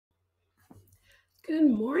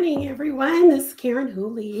Good morning, everyone. This is Karen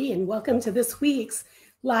Whooley, and welcome to this week's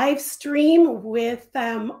live stream with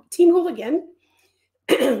Team Whooleygan.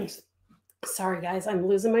 Sorry, guys, I'm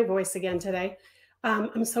losing my voice again today.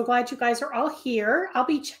 I'm so glad you guys are all here. I'll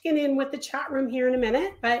be checking in with the chat room here in a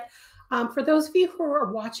minute, but for those of you who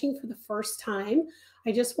are watching for the first time,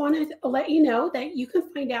 I just wanted to let you know that you can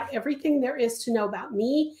find out everything there is to know about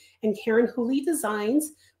me and Karen Whooley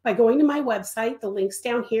Designs by going to my website. The link's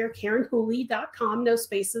down here, KarenWhooley.com, no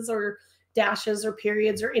spaces or dashes or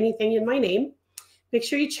periods or anything in my name. Make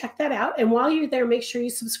sure you check that out. And while you're there, make sure you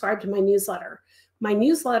subscribe to my newsletter. My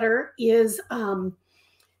newsletter is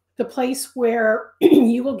the place where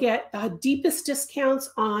you will get the deepest discounts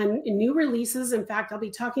on new releases. In fact, I'll be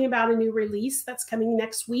talking about a new release that's coming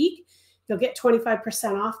next week. You'll get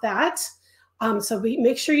 25% off that. So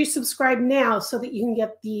make sure you subscribe now so that you can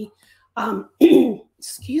get the,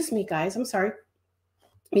 excuse me, guys, I'm sorry.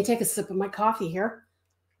 Let me take a sip of my coffee here.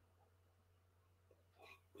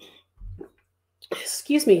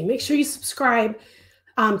 Excuse me, make sure you subscribe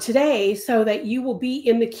today so that you will be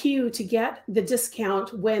in the queue to get the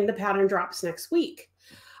discount when the pattern drops next week.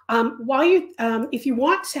 If you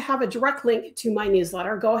want to have a direct link to my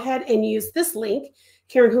newsletter, go ahead and use this link,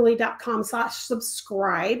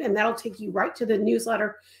 KarenWhooley.com/subscribe, and that'll take you right to the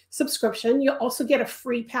newsletter subscription. You'll also get a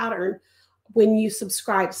free pattern when you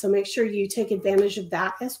subscribe, so make sure you take advantage of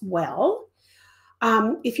that as well.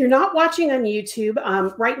 If you're not watching on YouTube,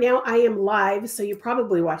 right now I am live, so you're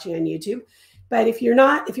probably watching on YouTube. But if you're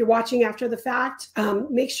not, if you're watching after the fact,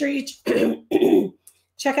 make sure you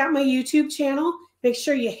check out my YouTube channel. Make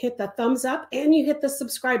sure you hit the thumbs up and you hit the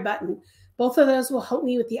subscribe button. Both of those will help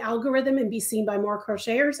me with the algorithm and be seen by more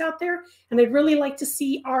crocheters out there. And I'd really like to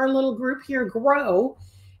see our little group here grow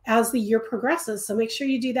as the year progresses. So make sure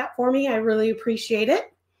you do that for me. I really appreciate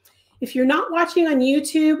it. If you're not watching on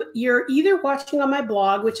YouTube, you're either watching on my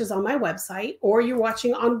blog, which is on my website, or you're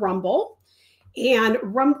watching on Rumble. And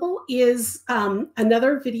Rumble is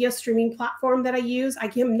another video streaming platform that I use.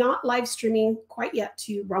 I am not live streaming quite yet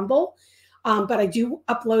to Rumble, but I do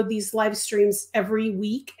upload these live streams every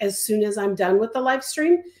week as soon as I'm done with the live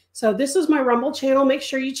stream. So this is my Rumble channel. Make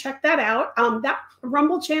sure you check that out. That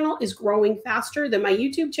Rumble channel is growing faster than my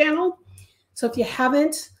YouTube channel. So if you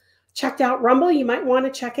haven't checked out Rumble, you might want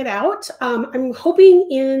to check it out. I'm hoping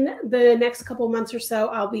in the next couple of months or so,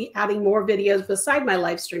 I'll be adding more videos beside my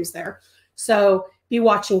live streams there. So be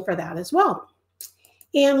watching for that as well.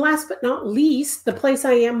 And last but not least, the place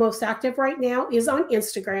I am most active right now is on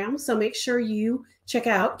Instagram. So make sure you check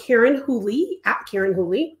out Karen Whooley, at Karen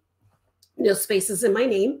Whooley. No spaces in my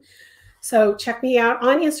name. So check me out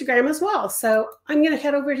on Instagram as well. So I'm going to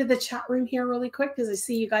head over to the chat room here really quick because I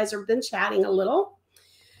see you guys have been chatting a little.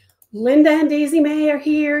 Linda and Daisy May are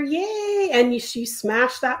here. Yay. And she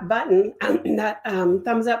smashed that button, that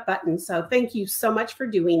thumbs up button. So thank you so much for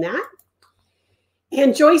doing that.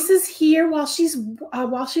 And Joyce is here while she's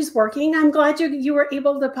working. I'm glad you were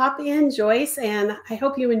able to pop in, Joyce, and I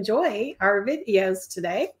hope you enjoy our videos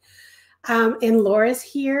today. And Laura's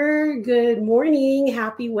here. Good morning.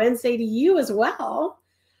 Happy Wednesday to you as well.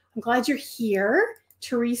 I'm glad you're here.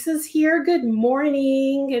 Teresa's here. Good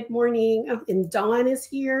morning. Good morning. And Dawn is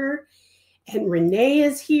here. And Renee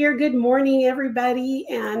is here. Good morning, everybody.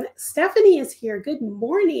 And Stephanie is here. Good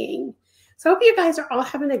morning. So I hope you guys are all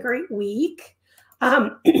having a great week.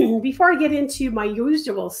 Before I get into my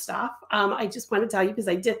usual stuff, I just want to tell you, because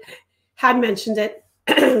I had mentioned it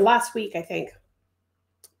last week, I think.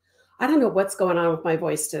 I don't know what's going on with my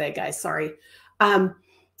voice today, guys. Sorry.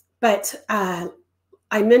 But I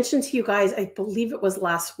mentioned to you guys, I believe it was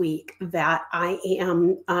last week, that I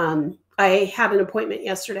had an appointment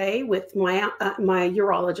yesterday with my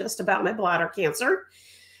urologist about my bladder cancer,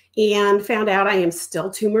 and found out I am still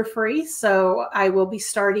tumor free. So I will be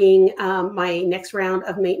starting my next round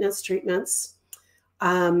of maintenance treatments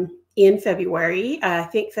in February. I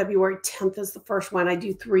think February 10th is the first one. I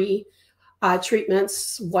do 3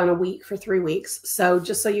 treatments, 1 a week for 3 weeks. So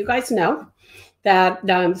just so you guys know that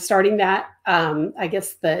I'm starting that, I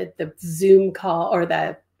guess the Zoom call or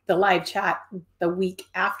the live chat the week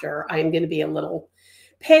after, I'm going to be a little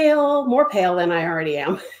pale, more pale than I already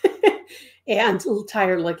am. And a little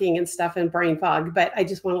tired looking and stuff and brain fog. But I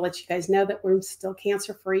just want to let you guys know that we're still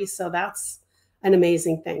cancer free. So that's an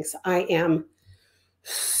amazing thing. So I am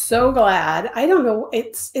so glad. I don't know.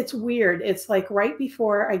 It's weird. It's like right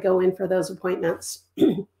before I go in for those appointments,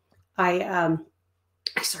 I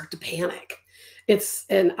start to panic.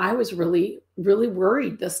 And I was really, really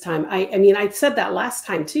worried this time. I mean, I said that last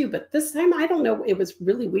time too, but this time, I don't know. It was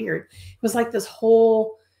really weird. It was like this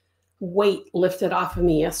whole weight lifted off of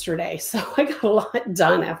me yesterday. So I got a lot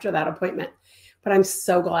done after that appointment. but I'm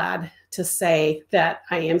so glad to say that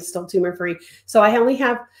I am still tumor free. So I only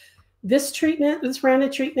have this treatment, this round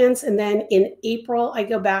of treatments, and then in April, I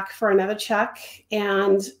go back for another check.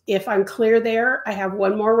 And if I'm clear there, I have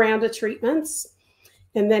one more round of treatments.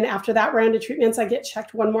 And then after that round of treatments, I get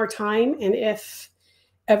checked one more time. And if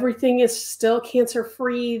everything is still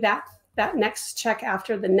cancer-free, that next check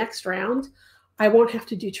after the next round, I won't have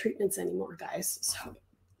to do treatments anymore, guys. So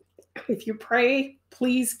if you pray,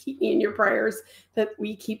 please keep me in your prayers that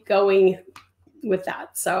we keep going with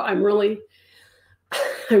that. So I'm really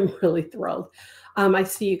thrilled. I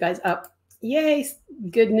see you guys up. Yay,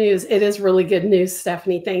 good news. It is really good news,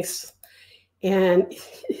 Stephanie. Thanks. And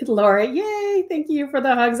Laura, yay, thank you for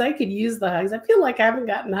the hugs. I could use the hugs. I feel like I haven't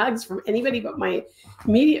gotten hugs from anybody but my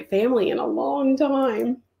immediate family in a long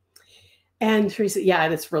time. And Teresa, yeah,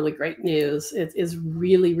 it's really great news. It is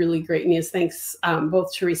really, really great news. Thanks,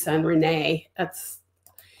 both Teresa and Renee. That's,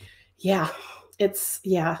 yeah,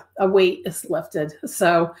 a weight is lifted.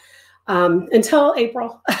 So until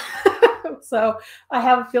April. So I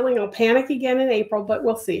have a feeling I'll panic again in April, but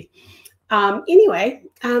we'll see. Anyway,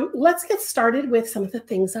 let's get started with some of the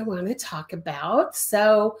things I want to talk about.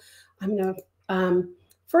 So I'm going to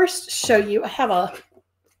first show you, I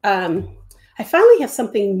finally have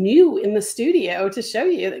something new in the studio to show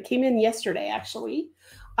you that came in yesterday, actually.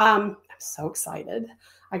 I'm so excited.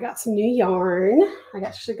 I got some new yarn. I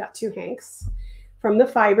actually got 2 hanks from the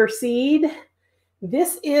Fiber Seed.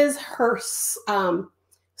 This is her Sprout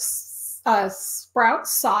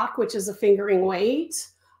Sock, which is a fingering weight.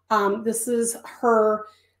 This is her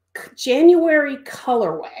January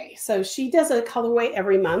colorway. So she does a colorway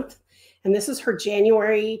every month. And this is her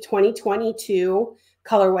January 2022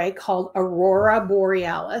 colorway called Aurora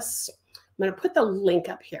Borealis. I'm going to put the link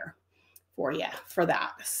up here for you for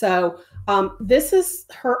that. So this is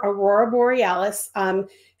her Aurora Borealis.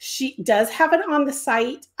 She does have it on the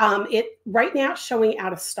site. Right now it's showing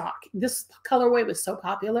out of stock. This colorway was so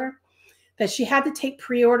popular that she had to take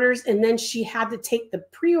pre-orders, and then she had to take the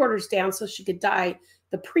pre-orders down so she could dye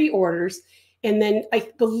the pre-orders. And then I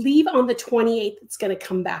believe on the 28th, it's going to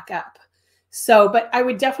come back up. So, but I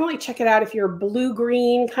would definitely check it out if you're a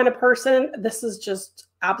blue-green kind of person. This is just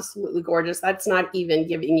absolutely gorgeous. That's not even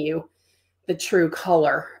giving you the true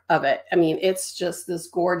color of it. I mean, it's just this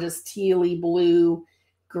gorgeous tealy blue,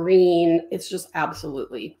 green. It's just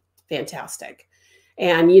absolutely fantastic.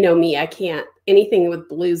 And you know me, I can't, anything with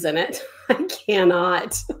blues in it, I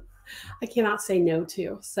cannot say no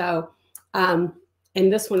to. So, and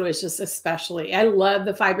this one was just especially, I love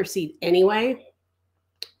the Fiber Seed anyway.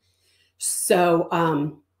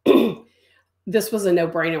 So, this was a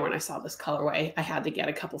no-brainer when I saw this colorway. I had to get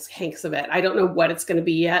a couple hanks of it. I don't know what it's going to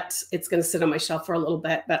be yet. It's going to sit on my shelf for a little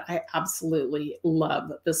bit, but I absolutely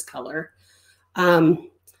love this color. Oh,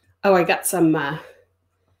 I got some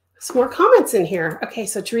more comments in here. Okay,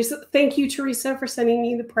 so Teresa, thank you, Teresa, for sending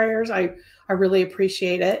me the prayers. I really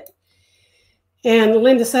appreciate it. And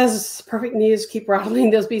Linda says, perfect news. Keep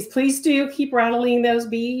rattling those beads. Please do keep rattling those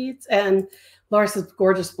beads. And Laura says,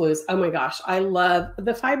 gorgeous blues. Oh my gosh, I love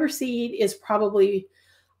the Fiber Seed is probably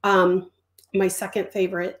my second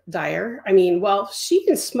favorite dyer. I mean, well, she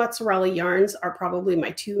and Smutzarella yarns are probably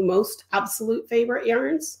my 2 most absolute favorite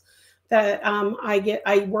yarns that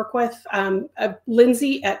I work with.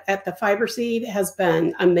 Lindsay at the Fiber Seed has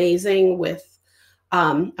been amazing with,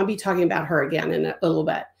 I'll be talking about her again in a little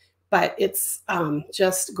bit, but it's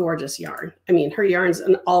just gorgeous yarn. I mean, her yarns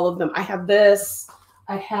and all of them. I have this.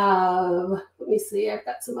 I have, let me see, I've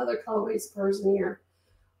got some other colorways of hers in here.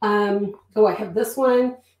 Oh, I have this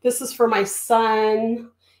one. This is for my son.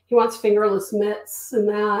 He wants fingerless mitts and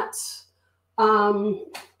that.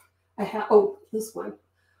 I have, oh, this one.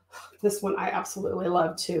 This one I absolutely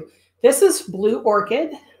love too. This is Blue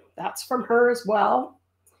Orchid. That's from her as well.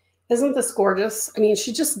 Isn't this gorgeous? I mean,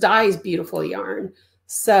 she just dyes beautiful yarn.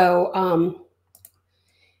 So,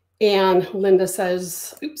 and Linda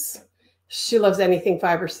says, oops, she loves anything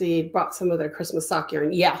Fiber Seed. Bought some of their Christmas sock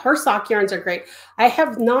yarn. Yeah, her sock yarns are great. I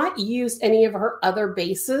have not used any of her other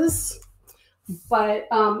bases, but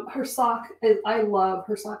her sock, I love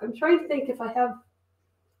her sock. I'm trying to think if I have,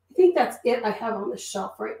 I think that's it I have on the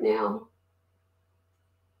shelf right now.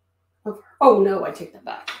 Oh, no, I take that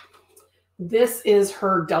back. This is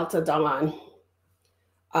her Delta Dawn.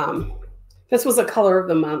 This was a color of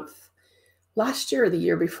the month last year or the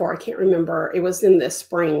year before. I can't remember. It was in the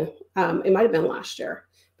spring. It might have been last year,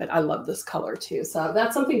 but I love this color too. So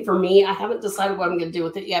that's something for me. I haven't decided what I'm going to do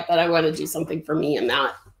with it yet, but I want to do something for me in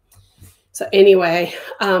that. So anyway,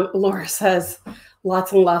 Laura says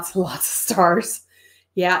lots and lots and lots of stars.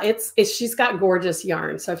 Yeah, she's got gorgeous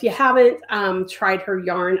yarn. So if you haven't tried her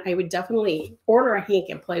yarn, I would definitely order a hank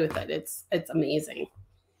and play with it. It's amazing.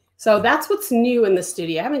 So that's what's new in the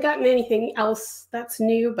studio. I haven't gotten anything else that's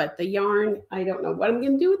new, but the yarn, I don't know what I'm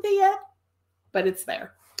going to do with it yet, but it's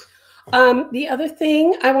there. The other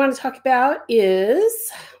thing I want to talk about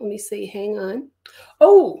is, let me see, hang on.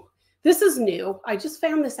 Oh, this is new. I just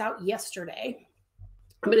found this out yesterday.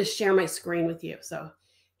 I'm going to share my screen with you. So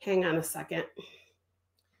hang on a second.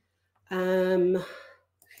 Do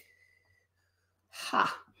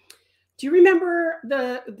you remember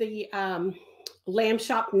the Lamb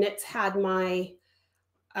Shop Knits had my,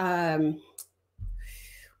 what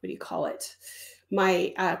do you call it?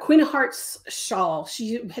 My Queen of Hearts shawl.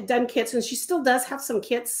 She had done kits, and she still does have some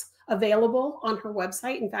kits available on her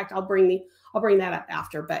website. In fact, I'll bring that up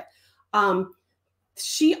after. But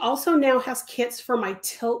she also now has kits for my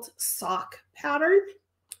tilt sock pattern.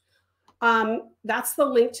 That's the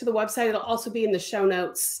link to the website. It'll also be in the show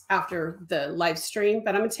notes after the live stream,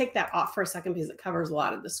 but I'm going to take that off for a second because it covers a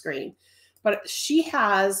lot of the screen. But she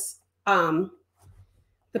has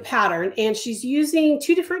the pattern, and she's using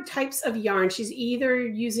two different types of yarn. She's either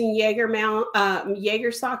using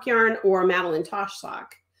Jaeger sock yarn or Madeline Tosh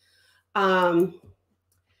sock. But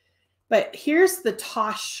here's the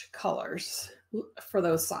Tosh colors for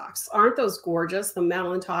those socks. Aren't those gorgeous? The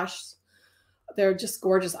Madeline Tosh, they're just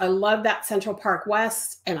gorgeous. I love that Central Park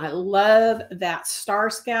West, and I love that Star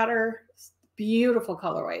Scatter. Beautiful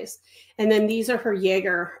colorways. And then these are her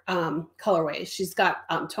Jaeger colorways. She's got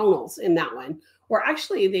tonals in that one. Or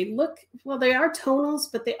actually they look, well, they are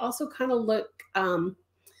tonals, but they also kind of look a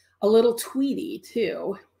little tweedy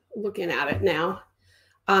too, looking at it now.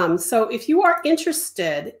 So if you are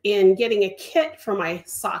interested in getting a kit for my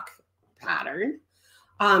sock pattern,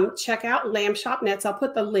 check out Lamb Shop Knits. I'll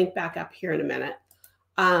put the link back up here in a minute.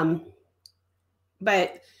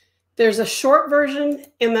 But there's a short version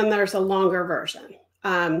and then there's a longer version.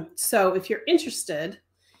 So if you're interested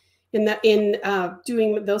in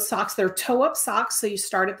doing those socks, they're toe-up socks. So you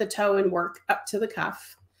start at the toe and work up to the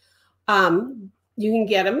cuff. You can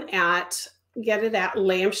get it at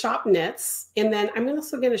Lamb Shop Knits. And then I'm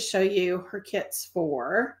also going to show you her kits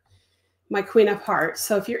for my Queen of Hearts.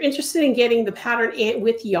 So if you're interested in getting the pattern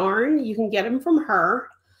with yarn, you can get them from her.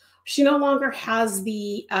 She no longer has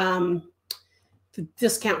the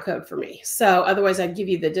discount code for me. So otherwise I'd give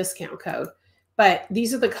you the discount code. But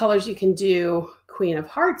these are the colors you can do Queen of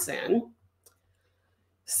Hearts in.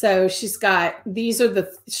 So she's got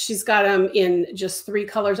them in just 3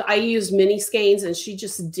 colors. I used mini skeins, and she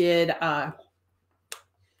just did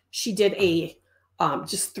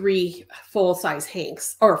just 3 full-size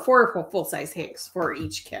hanks, or 4 full-size hanks for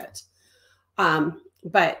each kit.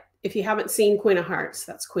 But if you haven't seen Queen of Hearts,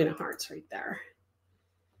 that's Queen of Hearts right there.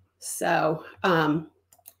 So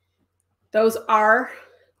those are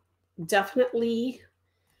definitely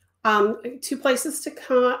 2 places to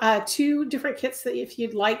come, 2 different kits that if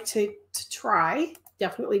you'd like to try,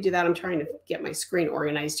 definitely do that. I'm trying to get my screen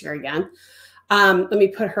organized here again. Let me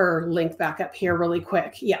put her link back up here really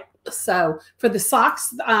quick. Yeah. So for the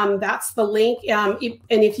socks, that's the link. And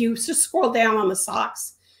if you just scroll down on the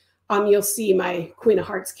socks, you'll see my Queen of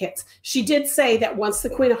Hearts kits. She did say that once the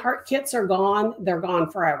Queen of Heart kits are gone, they're gone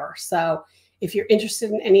forever. So if you're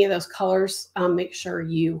interested in any of those colors, make sure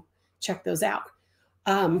you check those out.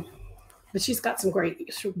 But she's got some great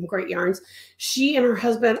yarns. She and her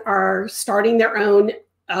husband are starting their own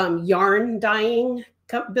yarn dyeing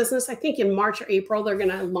business. I think in March or April, they're going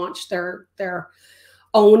to launch their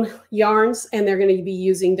own yarns, and they're going to be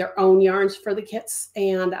using their own yarns for the kits.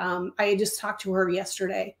 And I just talked to her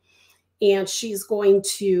yesterday, and she's going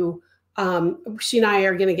to, she and I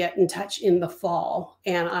are going to get in touch in the fall,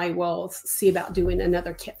 and I will see about doing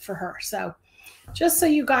another kit for her. So just so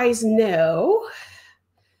you guys know.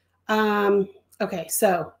 Okay,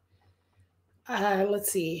 so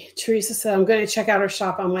let's see. Teresa said, I'm going to check out her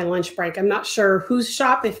shop on my lunch break. I'm not sure whose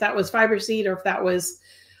shop, if that was Fiber Seed or if that was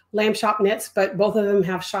Lamb Shop Knits, but both of them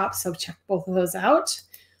have shops, so check both of those out.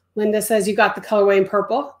 Linda says you got the colorway in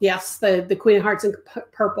purple. Yes, the Queen of Hearts in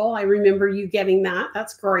purple. I remember you getting that.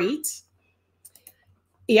 That's great.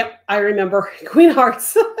 Yep, I remember Queen of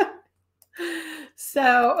Hearts.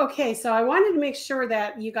 So, okay, so I wanted to make sure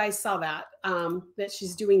that you guys saw that, that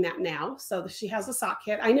she's doing that now. So she has a sock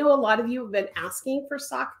kit. I know a lot of you have been asking for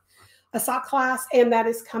a sock class, and that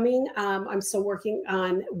is coming. I'm still working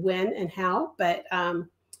on when and how, but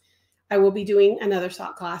I will be doing another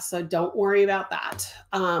sock class, so don't worry about that.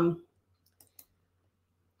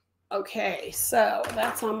 Okay, so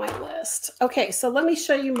that's on my list. Okay, so let me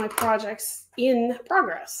show you my projects in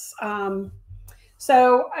progress.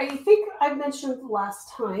 So I think I mentioned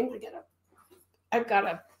last time, I've got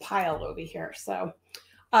a pile over here. So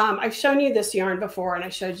I've shown you this yarn before, and I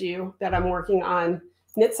showed you that I'm working on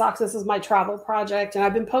knit socks. This is my travel project, and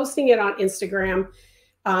I've been posting it on Instagram.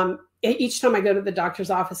 Each time I go to the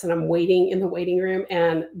doctor's office and I'm waiting in the waiting room,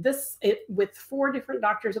 and with 4 different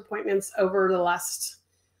doctor's appointments over the last,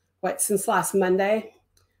 since last Monday,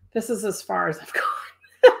 this is as far as I've gone.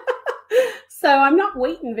 So I'm not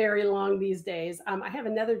waiting very long these days. I have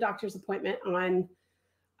another doctor's appointment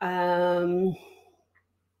on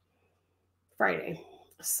Friday.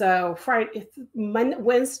 So Friday,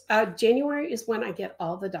 Wednesday, January is when I get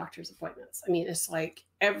all the doctor's appointments. I mean, it's like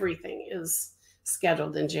everything is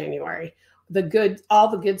scheduled in January.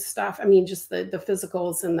 All the good stuff. I mean, just the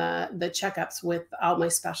physicals and the checkups with all my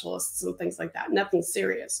specialists and things like that. Nothing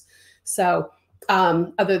serious. So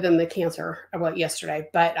other than the cancer, yesterday,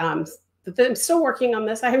 but I'm still working on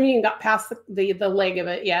this. I haven't even got past the leg of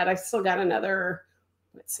it yet. I've still got another,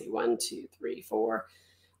 let's see, 1, 2, 3, 4.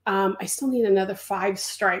 I still need another 5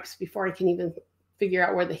 stripes before I can even figure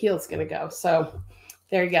out where the heel's going to go. So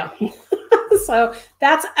there you go. So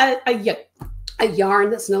that's a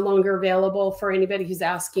yarn that's no longer available for anybody who's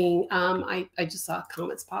asking. I just saw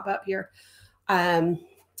comments pop up here.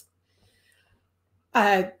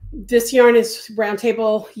 This yarn is Round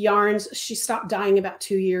Table Yarns. She stopped dyeing about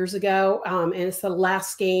 2 years ago. And it's the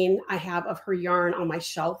last skein I have of her yarn on my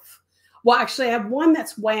shelf. Well, actually, I have one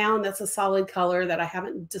that's wound. That's a solid color that I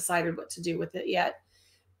haven't decided what to do with it yet.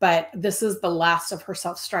 But this is the last of her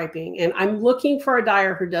self-striping. And I'm looking for a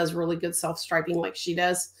dyer who does really good self-striping like she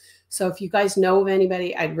does. So if you guys know of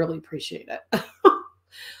anybody, I'd really appreciate it.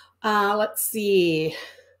 Let's see.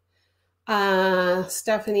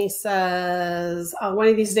 Stephanie says, one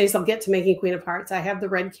of these days I'll get to making Queen of Hearts. I have the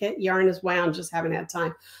red kit. Yarn is wound. Just haven't had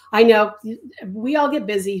time. I know we all get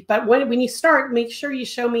busy, but when you start, make sure you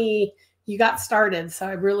show me you got started. So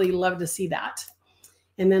I'd really love to see that.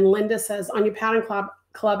 And then Linda says, on your pattern club,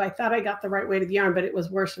 I thought I got the right weight of yarn, but it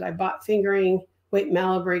was worse. I bought fingering weight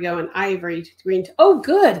Malabrigo and ivory green. Oh,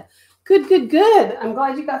 good. Good. I'm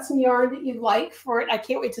glad you got some yarn that you like for it. I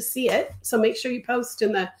can't wait to see it. So make sure you post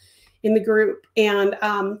in the group. And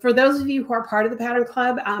for those of you who are part of the pattern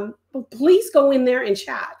club, please go in there and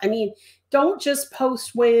chat. I mean, don't just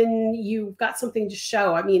post when you've got something to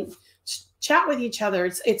show. I mean, chat with each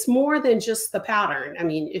other. It's more than just the pattern. I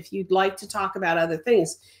mean, if you'd like to talk about other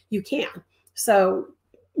things, you can. So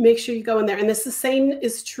make sure you go in there. And the same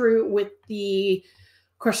is true with the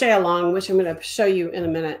crochet along, which I'm going to show you in a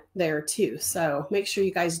minute there too. So make sure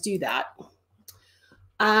you guys do that.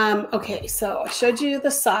 Okay, so I showed you the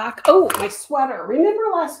sock. Oh, my sweater. Remember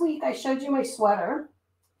last week I showed you my sweater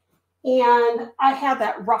and I had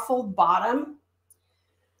that ruffled bottom.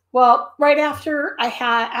 Well, right after I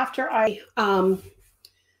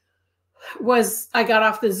got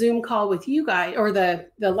off the Zoom call with you guys, or the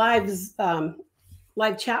live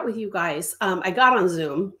chat with you guys, I got on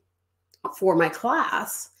Zoom for my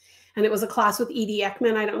class. And it was a class with Edie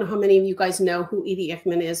Ekman. I don't know how many of you guys know who Edie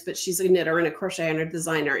Ekman is, but she's a knitter and a crocheter and a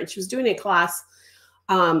designer. And she was doing a class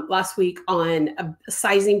last week on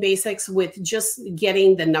sizing basics with just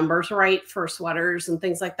getting the numbers right for sweaters and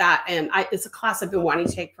things like that. And it's a class I've been wanting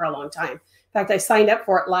to take for a long time. In fact, I signed up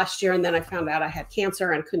for it last year and then I found out I had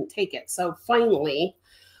cancer and couldn't take it. So finally,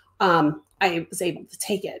 I was able to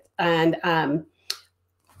take it. And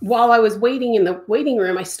while I was waiting in the waiting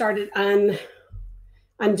room, I started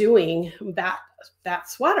undoing that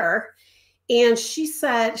sweater, and she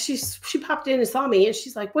said she popped in and saw me and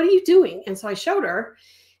she's like, what are you doing? And so I showed her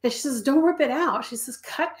and she says, don't rip it out. She says,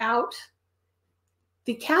 cut out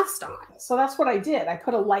the cast on. So that's what I did. I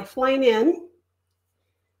put a lifeline in.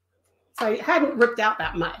 So I hadn't ripped out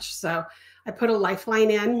that much. So I put a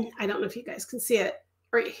lifeline in. I don't know if you guys can see it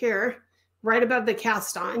right here, right above the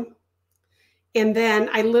cast on. And then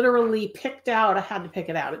I literally picked out, I had to pick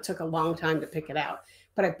it out. It took a long time to pick it out,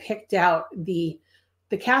 but I picked out the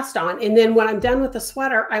cast on. And then when I'm done with the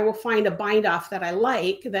sweater, I will find a bind off that I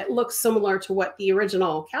like that looks similar to what the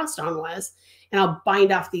original cast on was. And I'll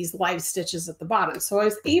bind off these live stitches at the bottom. So I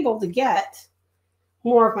was able to get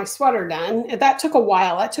more of my sweater done. And that took a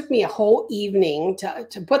while. That took me a whole evening to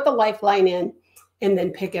put the lifeline in and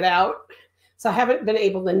then pick it out. So I haven't been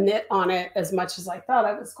able to knit on it as much as I thought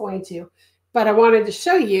I was going to. But I wanted to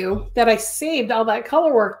show you that I saved all that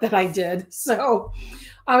color work that I did. So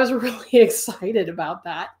I was really excited about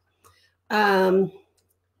that.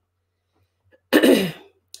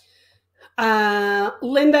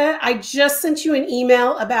 Linda, I just sent you an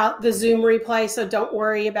email about the Zoom replay, so don't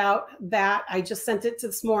worry about that. I just sent it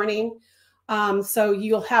this morning. So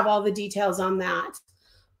you'll have all the details on that.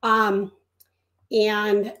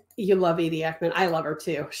 And you love Edie Ekman. I love her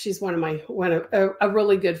too. She's a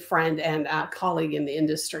really good friend and colleague in the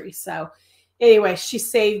industry. So anyway, she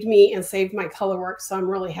saved me and saved my color work. So I'm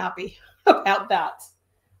really happy about that.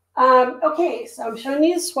 Okay, so I'm showing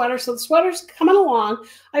you the sweater. So the sweater's coming along.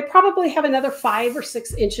 I probably have another 5 or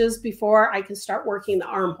 6 inches before I can start working the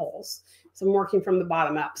armholes. So I'm working from the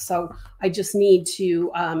bottom up. So I just need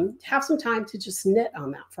to have some time to just knit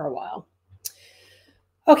on that for a while.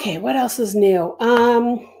 Okay, what else is new?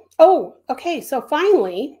 Oh, okay, so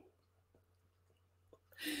finally,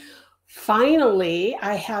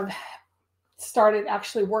 I have started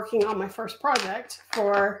actually working on my first project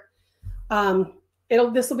for,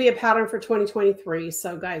 this will be a pattern for 2023.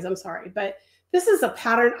 So guys, I'm sorry, but this is a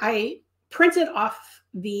pattern I printed off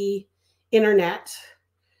the internet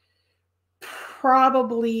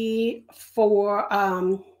probably for,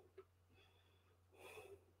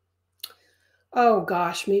 oh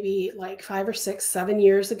gosh, maybe like 5 or 6, 7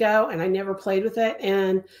 years ago, and I never played with it.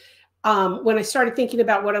 And when I started thinking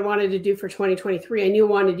about what I wanted to do for 2023, I knew I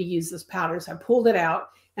wanted to use this pattern. So I pulled it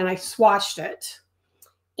out and I swatched it.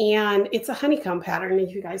 And it's a honeycomb pattern,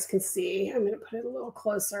 as you guys can see. I'm going to put it a little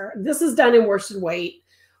closer. This is done in worsted weight,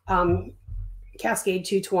 Cascade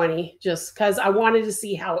 220, just because I wanted to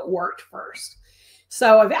see how it worked first.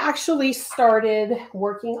 So I've actually started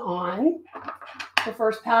working on the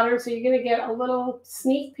first pattern. So you're going to get a little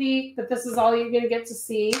sneak peek, but this is all you're going to get to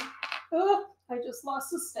see. Oh, I just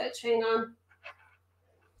lost a stitch. Hang on.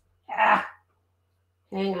 Ah,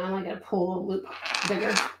 hang on. I got to pull a loop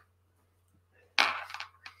bigger.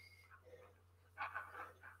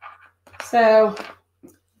 So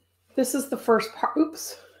this is the first part.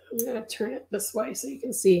 Oops. I'm going to turn it this way so you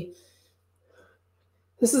can see.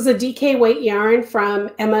 This is a DK weight yarn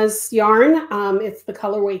from Emma's Yarn. It's the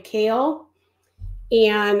colorway Kale.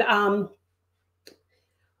 And I'm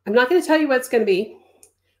not going to tell you what it's going to be,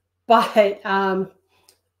 but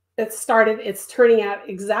it's turning out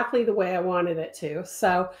exactly the way I wanted it to.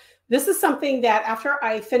 So this is something that after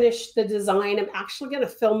I finish the design, I'm actually going to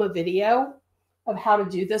film a video of how to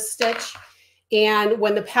do this stitch. And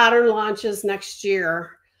when the pattern launches next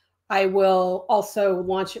year, I will also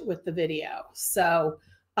launch it with the video. So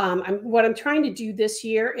what I'm trying to do this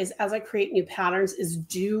year is, as I create new patterns, is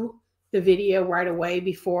do the video right away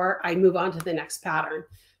before I move on to the next pattern,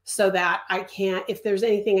 so that I can, if there's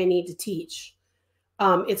anything I need to teach,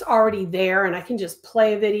 it's already there and I can just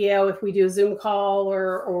play a video if we do a Zoom call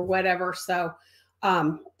or whatever. So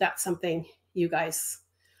that's something you guys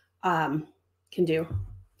can do.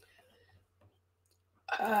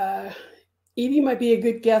 Edie might be a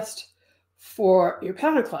good guest for your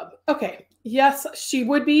pattern club. Okay. Yes, she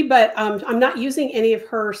would be, but I'm not using any of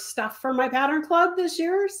her stuff for my pattern club this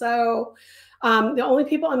year. So the only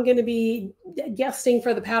people I'm going to be guesting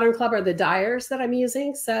for the pattern club are the dyers that I'm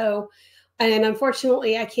using. So, and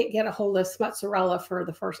unfortunately, I can't get a hold of Smutzarella for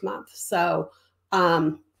the first month. So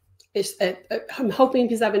I'm hoping,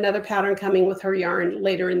 because I have another pattern coming with her yarn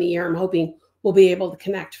later in the year, I'm hoping we'll be able to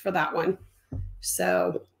connect for that one.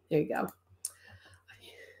 So there you go.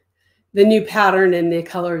 The new pattern and the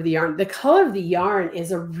color of the yarn. The color of the yarn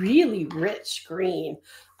is a really rich green.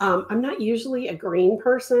 I'm not usually a green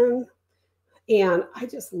person, and I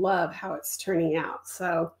just love how it's turning out.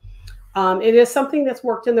 So it is something that's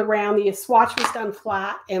worked in the round. The swatch was done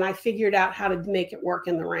flat, and I figured out how to make it work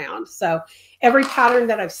in the round. So every pattern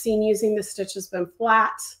that I've seen using this stitch has been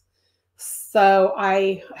flat. So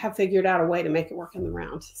I have figured out a way to make it work in the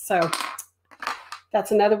round. So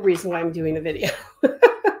that's another reason why I'm doing a video.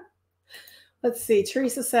 Let's see.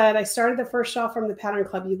 Teresa said, I started the first shawl from the pattern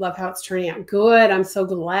club. You love how it's turning out. Good. I'm so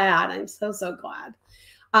glad. I'm so glad.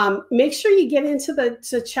 Make sure you get into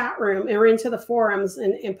the chat room or into the forums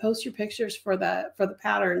and post your pictures for the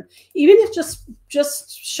pattern. Even if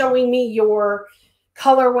just showing me your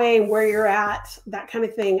colorway and where you're at, that kind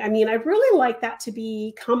of thing. I mean, I'd really like that to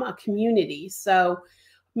become a community. So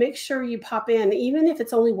make sure you pop in, even if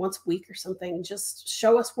it's only once a week or something. Just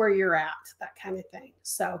show us where you're at, that kind of thing.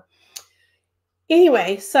 So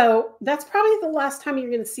anyway, so that's probably the last time you're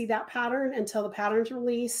going to see that pattern until the pattern's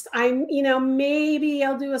released. Maybe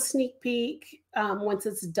I'll do a sneak peek once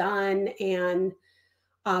it's done and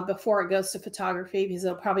before it goes to photography, because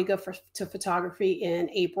it'll probably go to photography in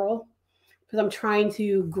April, because I'm trying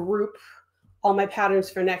to group all my patterns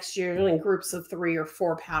for next year in groups of 3 or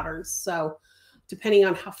 4 patterns. So depending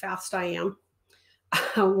on how fast I am,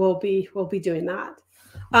 we'll be doing that.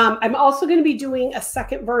 I'm also going to be doing a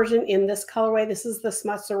second version in this colorway. This is the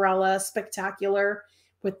Smutzarella Spectacular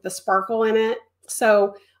with the sparkle in it.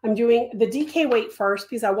 So I'm doing the DK weight first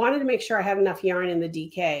because I wanted to make sure I had enough yarn in the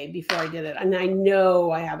DK before I did it. And I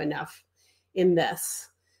know I have enough in this.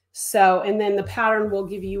 So, and then the pattern will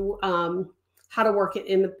give you how to work it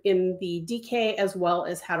in the DK as well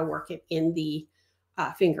as how to work it in the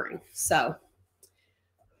fingering. So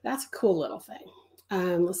that's a cool little thing.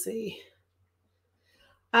 Let's see.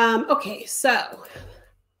 Okay, so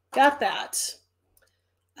got that.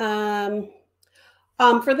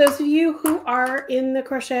 For those of you who are in the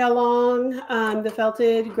crochet along, the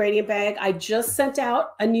felted gradient bag, I just sent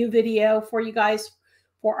out a new video for you guys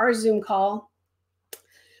for our Zoom call.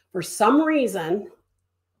 For some reason,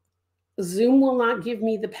 Zoom will not give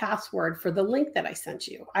me the password for the link that I sent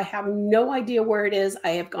you. I have no idea where it is. I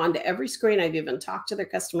have gone to every screen. I've even talked to their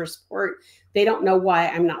customer support. They don't know why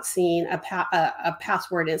I'm not seeing a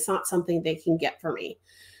password. It's not something they can get for me.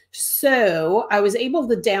 So I was able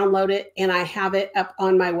to download it, and I have it up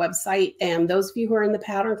on my website. And those of you who are in the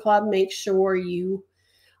Pattern Club, make sure you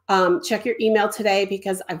check your email today,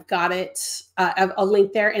 because I've got it, a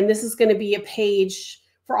link there. And this is going to be a page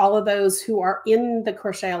for all of those who are in the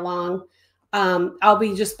crochet along. I'll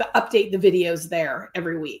be just update the videos there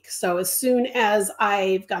every week. So as soon as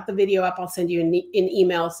I've got the video up, I'll send you an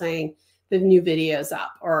email saying the new video's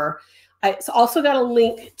up. Or it's also got a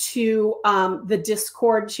link to the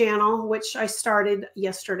Discord channel, which I started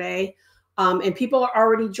yesterday. And people are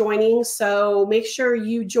already joining. So make sure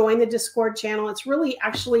you join the Discord channel. It's really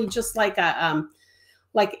actually just like a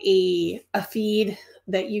feed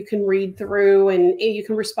that you can read through, and you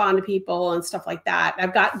can respond to people and stuff like that.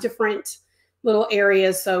 I've got different little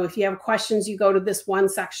areas. So if you have questions, you go to this one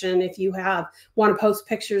section. If you want to post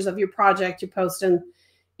pictures of your project, you post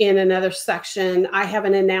in another section. I have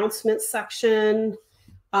an announcement section.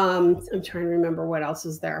 I'm trying to remember what else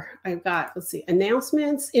is there. I've got, let's see,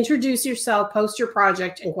 announcements, introduce yourself, post your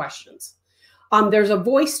project, and questions. There's a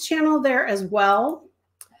voice channel there as well.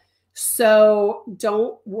 So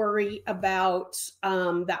don't worry about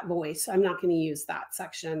that voice. I'm not going to use that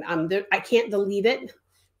section. I can't delete it,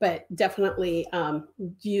 but definitely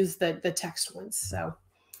use the text ones. So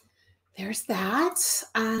there's that.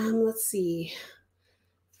 Let's see.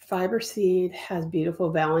 Fiber Seed has beautiful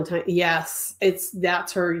Valentine. Yes,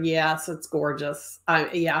 that's her. Yes, it's gorgeous.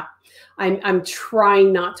 Yeah, I'm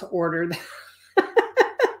trying not to order that.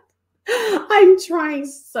 I'm trying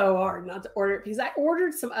so hard not to order it, because I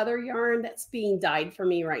ordered some other yarn that's being dyed for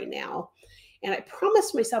me right now. And I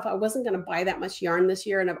promised myself I wasn't going to buy that much yarn this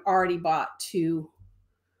year. And I've already bought two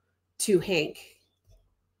Hank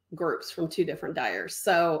groups from 2 different dyers.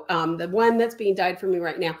 So the one that's being dyed for me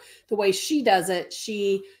right now, the way she does it,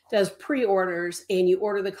 she does pre-orders, and you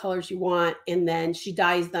order the colors you want, and then she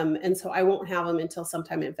dyes them. And so I won't have them until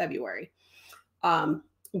sometime in February.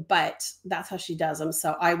 But that's how she does them.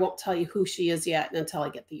 So I won't tell you who she is yet until I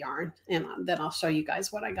get the yarn, and then I'll show you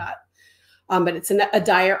guys what I got. But it's a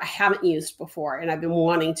dyer I haven't used before, and I've been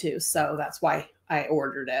wanting to. So that's why I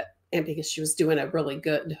ordered it, and because she was doing a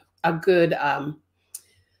good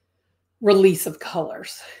release of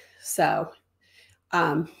colors. So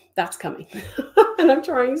that's coming. And I'm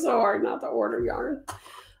trying so hard not to order yarn.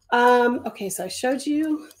 Okay, so I showed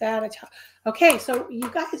you that. Okay, so you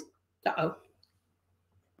guys,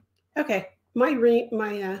 okay, my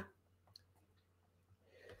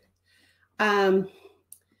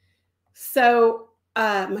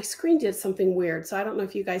screen did something weird, so I don't know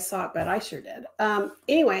if you guys saw it, but I sure did.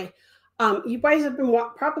 Anyway, you guys have been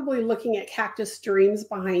probably looking at Cactus Dreams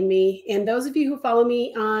behind me, and those of you who follow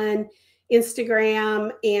me on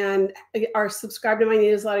Instagram and are subscribed to my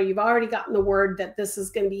newsletter, you've already gotten the word that this is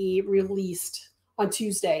going to be released on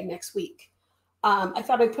Tuesday next week. I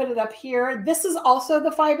thought I'd put it up here. This is also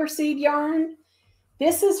the Fiber Seed yarn.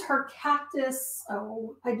 This is her Cactus.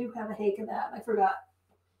 Oh, I do have a hank of that. I forgot.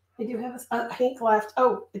 I do have a hank left.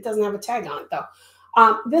 Oh, it doesn't have a tag on it though.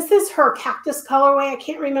 This is her Cactus colorway. I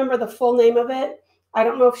can't remember the full name of it. I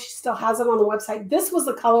don't know if she still has it on the website. This was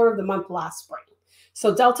the color of the month last spring.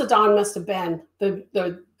 So Delta Dawn must have been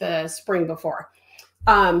the spring before.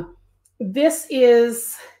 This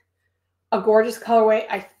is a gorgeous colorway.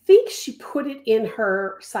 I think she put it in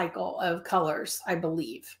her cycle of colors, I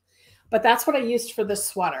believe. But that's what I used for this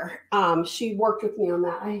sweater. She worked with me on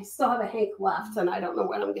that. I still have a hank left, and I don't know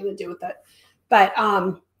what I'm going to do with it. But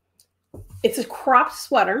it's a cropped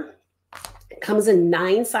sweater. It comes in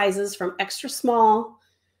 9 sizes from extra small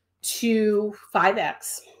to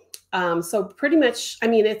 5X. So pretty much, I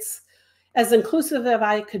mean, it's as inclusive as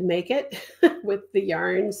I could make it with the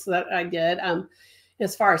yarns that I did.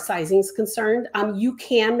 As far as sizing is concerned, you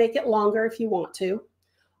can make it longer if you want to.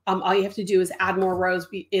 All you have to do is add more rows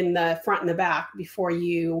in the front and the back before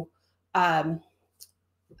you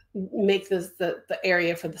make this the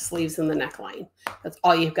area for the sleeves and the neckline. That's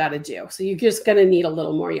all you've got to do. So you're just going to need a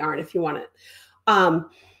little more yarn if you want it.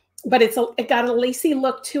 But it got a lacy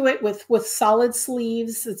look to it with solid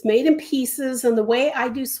sleeves. It's made in pieces. And the way I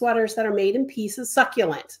do sweaters that are made in pieces,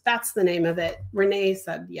 Succulent, that's the name of it. Renee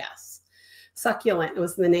said yes. Succulent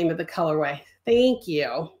was the name of the colorway. Thank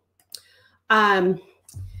you.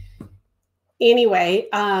 Anyway,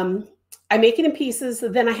 I make it in pieces.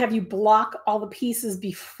 Then I have you block all the pieces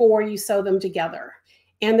before you sew them together.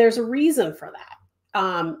 And there's a reason for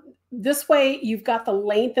that. This way you've got the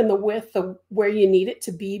length and the width of where you need it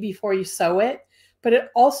to be before you sew it. But it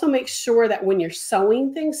also makes sure that when you're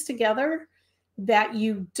sewing things together, that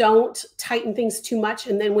you don't tighten things too much.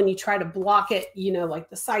 And then when you try to block it, you know, like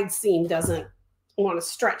the side seam doesn't want to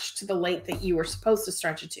stretch to the length that you were supposed to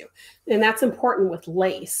stretch it to. And that's important with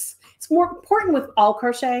lace. It's more important with all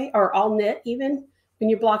crochet or all knit, even when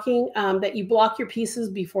you're blocking, that you block your pieces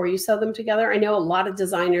before you sew them together. I know a lot of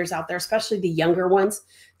designers out there, especially the younger ones,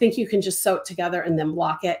 think you can just sew it together and then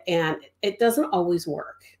block it. And it doesn't always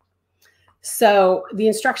work. So the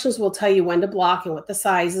instructions will tell you when to block and what the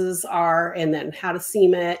sizes are, and then how to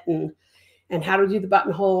seam it and how to do the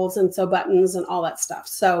buttonholes and sew buttons and all that stuff.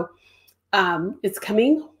 So it's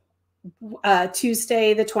coming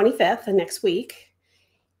Tuesday, the 25th of next week.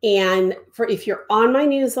 And if you're on my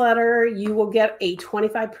newsletter, you will get a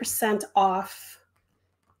 25% off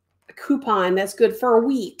coupon that's good for a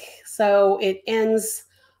week. So it ends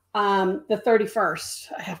the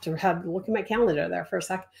 31st. I have to look at my calendar there for a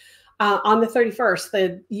sec. On the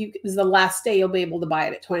 31st, is the last day you'll be able to buy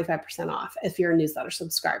it at 25% off if you're a newsletter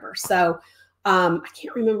subscriber. So I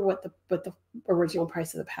can't remember what the original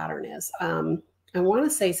price of the pattern is. I want to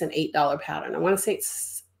say it's an $8 pattern. I want to say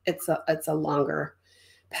it's a longer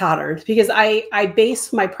pattern, because I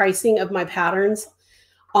base my pricing of my patterns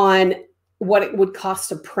on what it would cost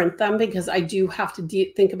to print them, because I do have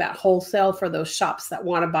to think about wholesale for those shops that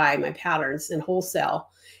want to buy my patterns in wholesale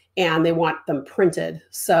and they want them printed.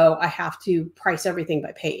 So I have to price everything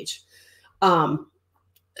by page.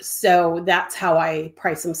 So that's how I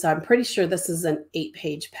price them. So I'm pretty sure this is an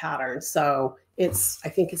 8-page pattern. So I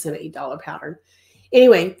think it's an $8 pattern.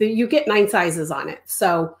 Anyway, you get 9 sizes on it.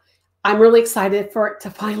 So I'm really excited for it to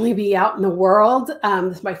finally be out in the world.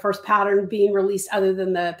 This is my first pattern being released other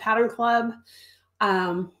than the Pattern Club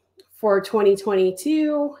for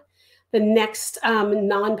 2022. The next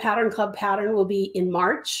non-Pattern Club pattern will be in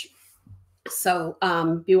March. So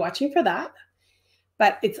be watching for that.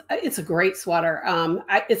 But it's a great sweater.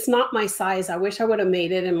 It's not my size. I wish I would have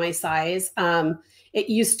made it in my size. It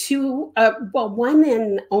used one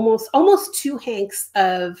and almost 2 hanks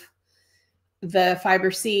of the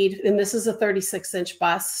fiber seed, and this is a 36-inch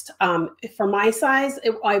bust. For my size,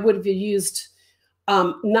 I would have used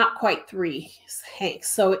not quite 3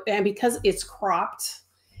 hanks. So, and because it's cropped,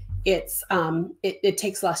 it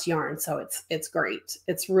takes less yarn, so it's great.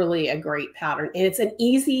 It's really a great pattern, and it's an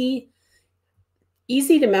easy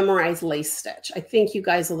to memorize lace stitch. I think you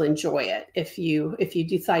guys will enjoy it if you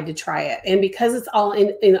decide to try it. And because it's all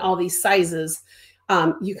in all these sizes,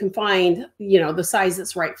 you can find, the size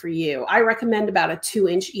that's right for you. I recommend about a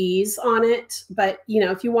 2-inch ease on it, but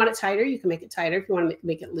if you want it tighter, you can make it tighter. If you want to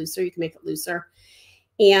make it looser, you can make it looser.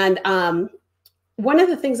 And one of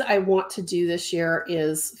the things I want to do this year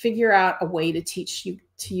is figure out a way to teach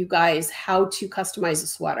you guys how to customize a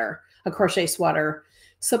sweater, a crochet sweater.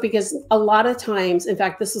 So because a lot of times, in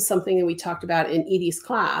fact, this is something that we talked about in Edie's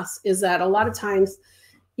class, is that a lot of times,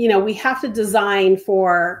 we have to design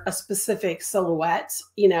for a specific silhouette.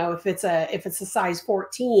 If it's a size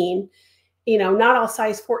 14, not all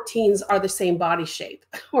size 14s are the same body shape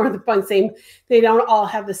or they don't all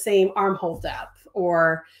have the same armhole depth,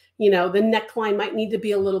 or, the neckline might need to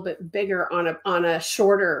be a little bit bigger on a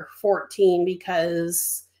shorter 14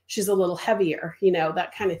 because she's a little heavier,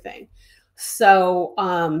 that kind of thing. So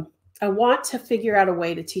I want to figure out a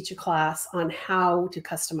way to teach a class on how to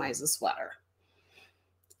customize a sweater.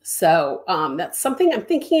 So that's something I'm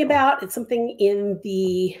thinking about. It's something in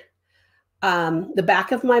the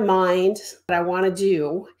back of my mind that I want to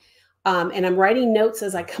do. And I'm writing notes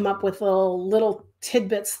as I come up with little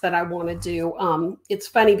tidbits that I want to do. It's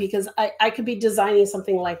funny because I could be designing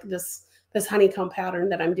something like this honeycomb pattern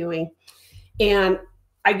that I'm doing, and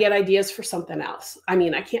I get ideas for something else. I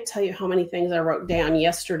mean, I can't tell you how many things I wrote down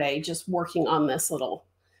yesterday just working on this little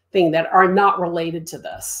thing that are not related to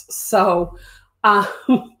this. So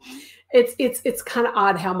it's kind of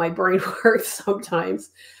odd how my brain works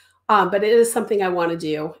sometimes, but it is something I want to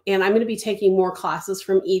do. And I'm going to be taking more classes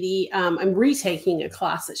from Edie. I'm retaking a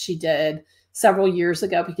class that she did several years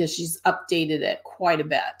ago because she's updated it quite a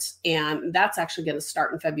bit. And that's actually going to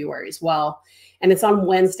start in February as well. And it's on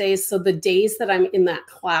Wednesdays. So the days that I'm in that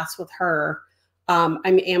class with her, I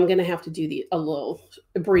am going to have to do a little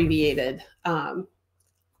abbreviated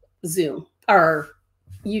Zoom or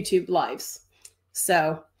YouTube lives.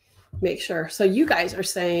 So make sure. So you guys are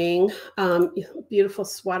saying beautiful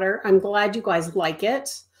sweater. I'm glad you guys like it.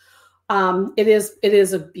 It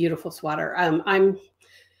is a beautiful sweater.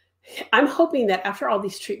 I'm hoping that after all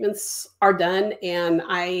these treatments are done and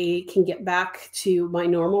I can get back to my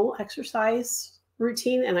normal exercise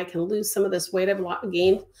routine and I can lose some of this weight I've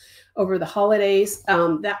gained over the holidays,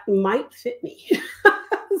 that might fit me.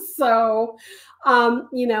 So,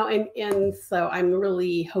 you know, and so I'm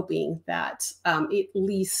really hoping that at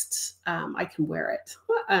least I can wear it.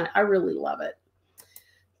 I really love it,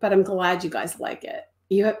 but I'm glad you guys like it.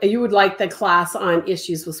 You would like the class on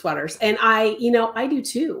issues with sweaters. And I do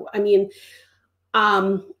too. I mean,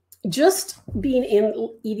 just being in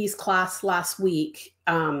Edie's class last week,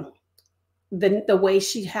 the way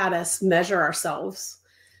she had us measure ourselves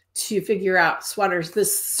to figure out sweaters,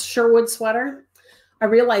 this Sherwood sweater, I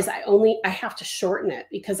realized I have to shorten it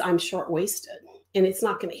because I'm short-waisted and it's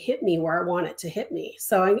not going to hit me where I want it to hit me.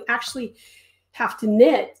 So I actually have to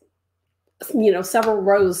knit, you know, several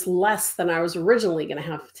rows less than I was originally going to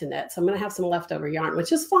have to knit. So I'm going to have some leftover yarn,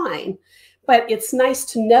 which is fine. But it's nice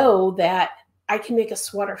to know that I can make a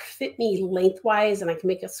sweater fit me lengthwise and I can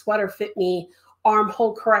make a sweater fit me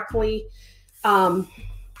armhole correctly,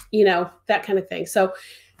 you know, that kind of thing. So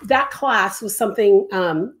that class was something,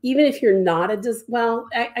 even if you're not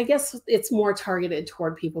I guess it's more targeted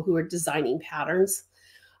toward people who are designing patterns.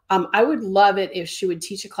 I would love it if she would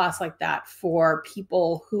teach a class like that for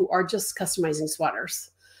people who are just customizing sweaters.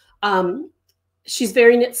 She's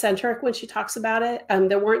very knit centric when she talks about it.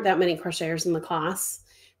 There weren't that many crocheters in the class,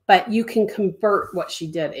 but you can convert what she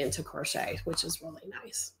did into crochet, which is really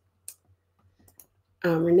nice.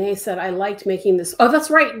 Renee said, I liked making this. Oh, that's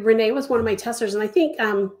right. Renee was one of my testers. And I think,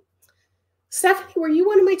 Stephanie, were you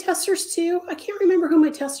one of my testers too? I can't remember who my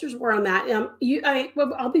testers were on that.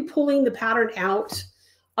 I'll be pulling the pattern out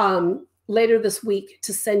later this week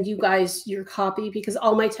to send you guys your copy because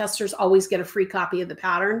all my testers always get a free copy of the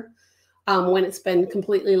pattern when it's been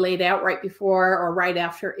completely laid out right before or right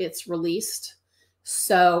after it's released.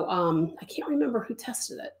 So I can't remember who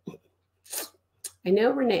tested it. I know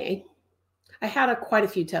Renee. I had quite a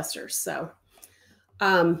few testers. So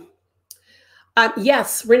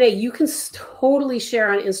yes, Renee, you can totally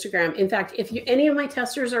share on Instagram. In fact, if any of my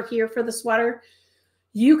testers are here for the sweater,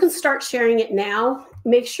 you can start sharing it now.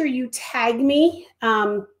 Make sure you tag me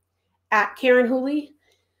at Karen Whooley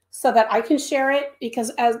so that I can share it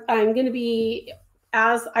because as I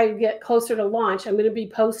get closer to launch, I'm going to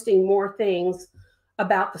be posting more things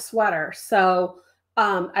about the sweater. So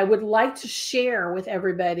I would like to share with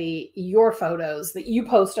everybody your photos that you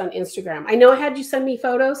post on Instagram. I know I had you send me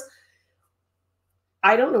photos.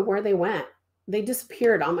 I don't know where they went. They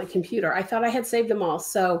disappeared on my computer. I thought I had saved them all.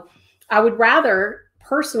 So I would rather,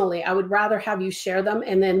 personally, have you share them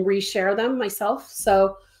and then reshare them myself.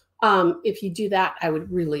 So if you do that, I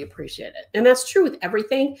would really appreciate it. And that's true with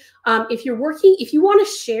everything. If you want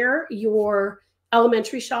to share your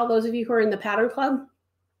elementary shawl, those of you who are in the Pattern Club,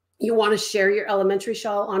 you want to share your elementary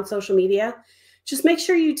shawl on social media, just make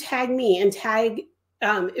sure you tag me and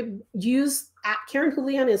use @Karen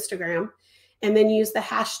Whooley on Instagram, and then use the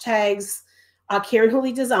hashtags Karen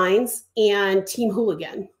Whooley Designs and Team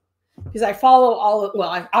Whooleygan. Because I follow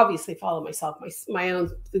I obviously follow myself, my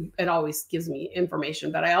own, it always gives me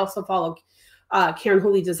information, but I also follow Karen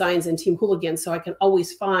Whooley Designs and Team Whooleygan so I can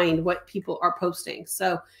always find what people are posting.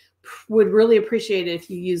 So would really appreciate it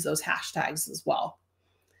if you use those hashtags as well.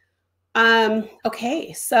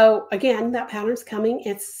 Okay, so again, that pattern's coming.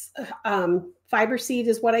 It's fiber seed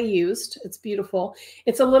is what I used. It's beautiful.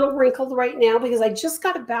 It's a little wrinkled right now because I just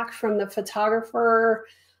got it back from the photographer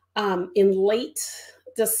in late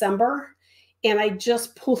December, and I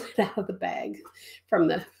just pulled it out of the bag from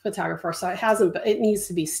the photographer. So it needs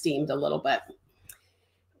to be steamed a little bit.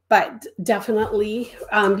 But definitely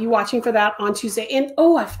be watching for that on Tuesday. And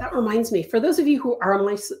that reminds me, for those of you who are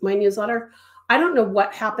on my newsletter, I don't know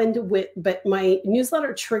what happened but my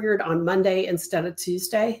newsletter triggered on Monday instead of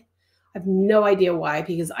Tuesday. I have no idea why,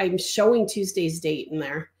 because I'm showing Tuesday's date in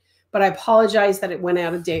there, but I apologize that it went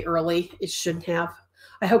out a day early. It shouldn't have.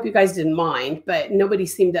 I hope you guys didn't mind, but nobody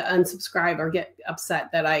seemed to unsubscribe or get upset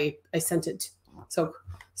that I sent it so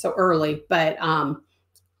early, but I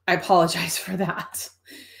apologize for that.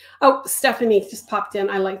 Oh, Stephanie just popped in.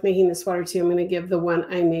 I like making the sweater too. I'm going to give the one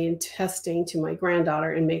I made testing to my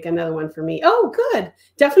granddaughter and make another one for me. Oh, good.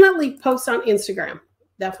 Definitely post on Instagram.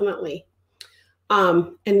 Definitely.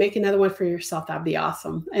 And make another one for yourself. That'd be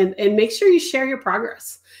awesome. And make sure you share your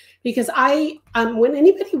progress, because when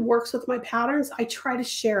anybody works with my patterns, I try to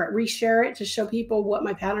share it, reshare it to show people what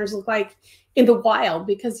my patterns look like in the wild,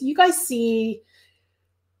 because you guys see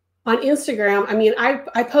on Instagram, I mean,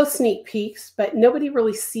 I post sneak peeks, but nobody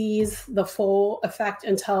really sees the full effect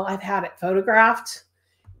until I've had it photographed.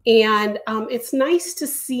 And it's nice to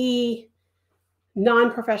see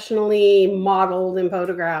non-professionally modeled and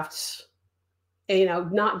photographed, you know,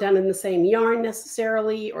 not done in the same yarn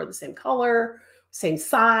necessarily, or the same color, same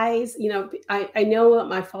size. You know, I know that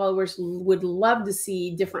my followers would love to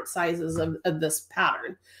see different sizes of this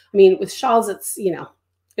pattern. I mean, with shawls, it's, you know,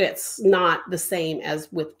 it's not the same as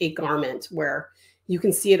with a garment where you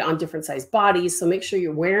can see it on different size bodies. So make sure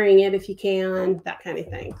you're wearing it if you can, that kind of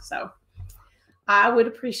thing. So I would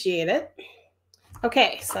appreciate it.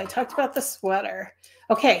 Okay, so I talked about the sweater.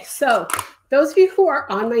 Okay, so those of you who are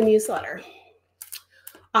on my newsletter,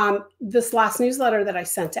 this last newsletter that I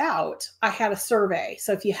sent out, I had a survey.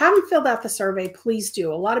 So if you haven't filled out the survey, please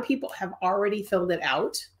do. A lot of people have already filled it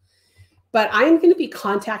out. But I'm going to be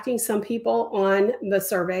contacting some people on the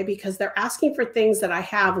survey because they're asking for things that I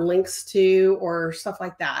have links to or stuff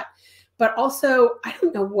like that. But also, I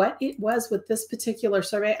don't know what it was with this particular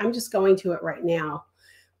survey. I'm just going to it right now.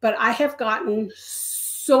 But I have gotten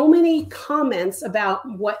so many comments about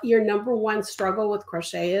what your #1 struggle with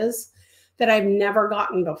crochet is that I've never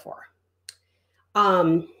gotten before.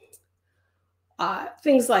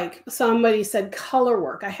 Things like somebody said color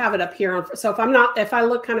work. I have it up here. So if I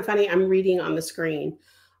look kind of funny, I'm reading on the screen.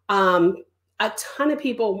 A ton of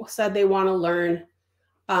people said they want to learn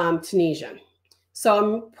Tunisian. So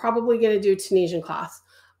I'm probably going to do Tunisian class.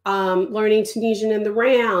 Learning Tunisian in the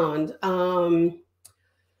round.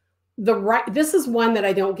 This is one that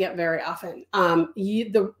I don't get very often.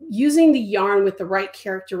 Using the yarn with the right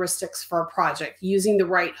characteristics for a project, using the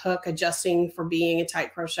right hook, adjusting for being a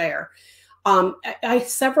tight crocheter.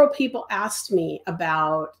 Several people asked me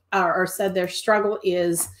about or said their struggle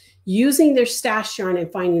is using their stash yarn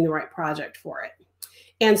and finding the right project for it.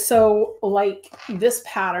 And so like this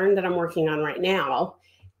pattern that I'm working on right now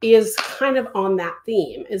is kind of on that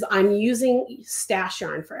theme, is I'm using stash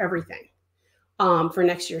yarn for everything. For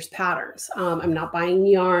next year's patterns. I'm not buying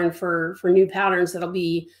yarn for new patterns that'll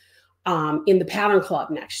be in the pattern club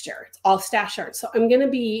next year. It's all stash yarn. So I'm going to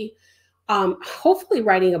be hopefully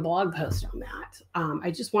writing a blog post on that. I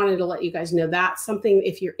just wanted to let you guys know that's something,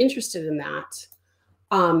 if you're interested in that,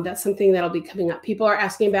 that's something that'll be coming up. People are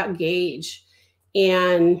asking about gauge,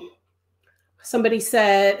 and somebody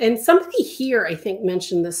said, and somebody here I think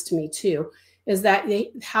mentioned this to me too, is that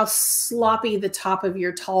how sloppy the top of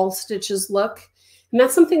your tall stitches look. And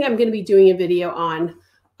that's something I'm going to be doing a video on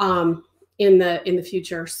in the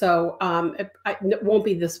future. So it won't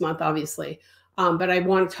be this month, obviously, but I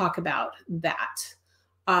want to talk about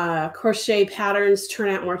that. Crochet patterns turn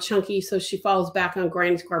out more chunky, so she falls back on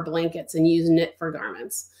granny square blankets and use knit for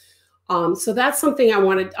garments. So that's something I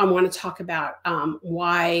want to talk about,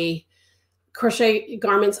 why crochet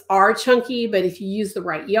garments are chunky, but if you use the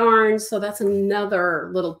right yarn. So that's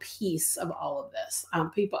another little piece of all of this.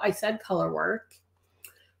 I said color work,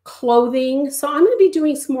 clothing. So I'm going to be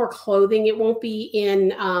doing some more clothing. It won't be in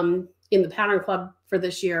the pattern club for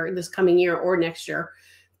this year, this coming year, or next year,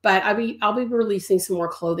 but I'll be releasing some more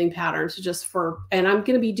clothing patterns and I'm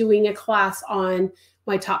going to be doing a class on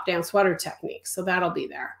my top down sweater technique. So that'll be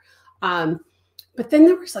there. But then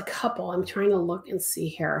there was a couple, I'm trying to look and see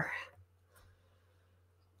here.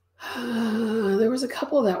 There was a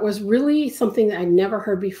couple that was really something that I'd never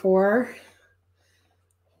heard before.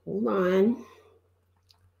 Hold on.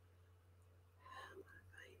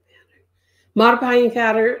 Modifying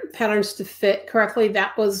patterns to fit correctly.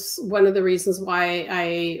 That was one of the reasons why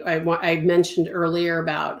I mentioned earlier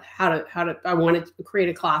about I wanted to create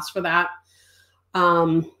a class for that.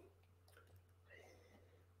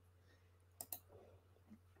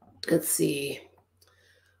 Let's see.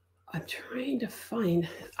 I'm trying to find,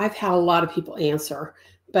 I've had a lot of people answer,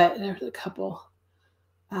 but there's a couple.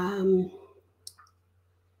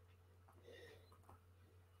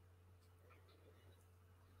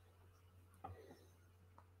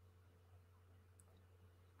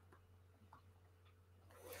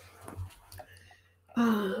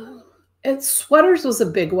 And sweaters was a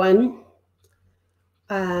big one.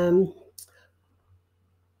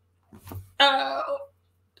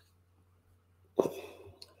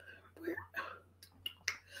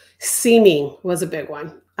 Seaming was a big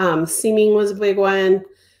one. Seaming was a big one.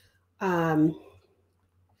 um,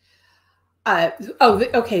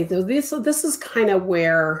 okay. So this is kind of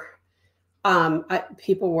where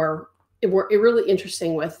people were really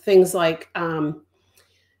interesting with things like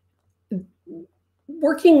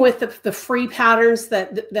working with the free patterns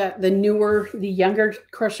that the younger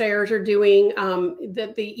crocheters are doing,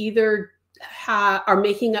 that they either are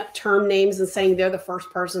making up term names and saying they're the first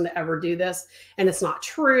person to ever do this, and it's not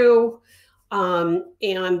true. And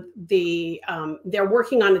they're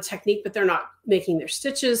working on a technique, but they're not making their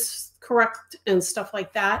stitches correct and stuff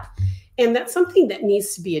like that. And that's something that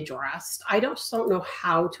needs to be addressed. I just don't know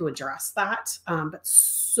how to address that, but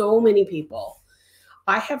so many people.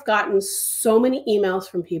 I have gotten so many emails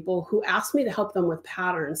from people who ask me to help them with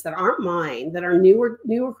patterns that aren't mine, that are newer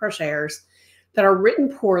crocheters, that are written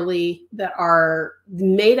poorly, that are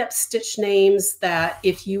made up stitch names, that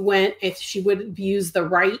if she would have used the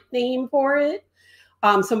right name for it,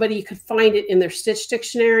 somebody could find it in their stitch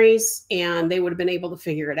dictionaries and they would have been able to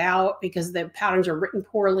figure it out, because the patterns are written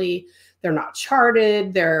poorly. They're not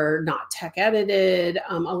charted. They're not tech edited.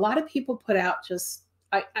 A lot of people put out just,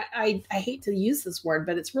 I hate to use this word,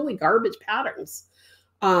 but it's really garbage patterns.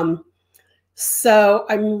 So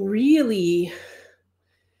I'm really,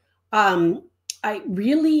 I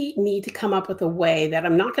really need to come up with a way that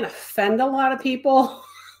I'm not going to offend a lot of people.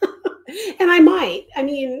 And I might. I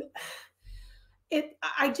mean,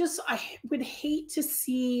 I would hate to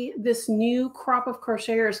see this new crop of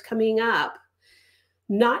crocheters coming up,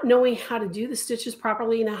 not knowing how to do the stitches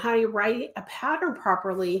properly and how to write a pattern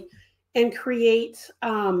properly, and create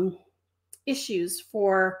issues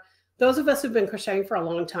for those of us who've been crocheting for a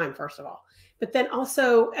long time, first of all. But then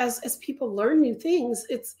also, as people learn new things,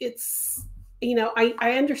 it's you know,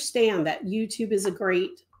 I understand that YouTube is a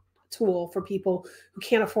great tool for people who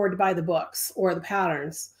can't afford to buy the books or the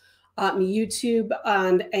patterns. YouTube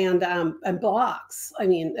and blogs. I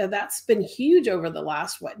mean, that's been huge over the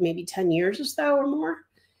last, maybe 10 years or so or more.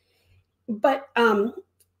 But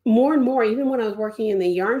more and more, even when I was working in the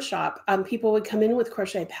yarn shop, people would come in with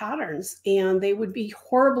crochet patterns and they would be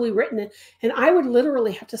horribly written. And I would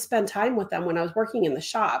literally have to spend time with them when I was working in the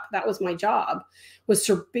shop. That was my job, was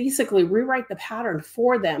to basically rewrite the pattern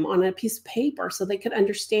for them on a piece of paper so they could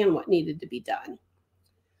understand what needed to be done.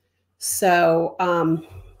 So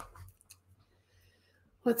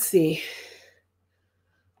let's see.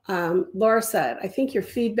 Laura said, I think your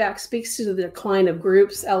feedback speaks to the decline of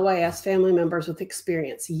groups, LYS family members with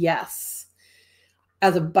experience. Yes.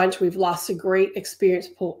 As a bunch, we've lost a great experience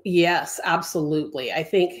pool. Yes, absolutely. I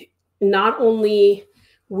think not only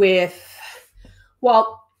with,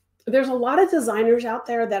 well, there's a lot of designers out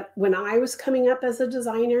there that when I was coming up as a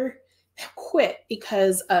designer, quit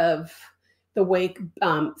because of the way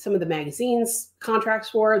some of the magazines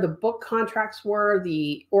contracts were, the book contracts were,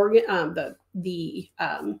 the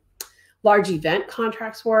large event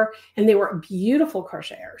contracts were, and they were beautiful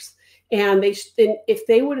crocheters. And if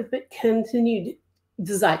they would have continued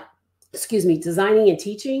designing and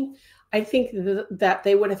teaching, I think that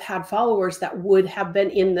they would have had followers that would have been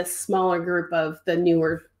in the smaller group of the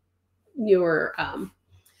newer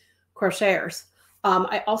crocheters.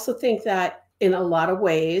 I also think that in a lot of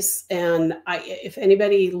ways, and if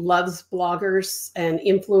anybody loves bloggers and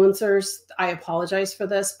influencers, I apologize for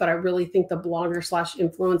this, but I really think the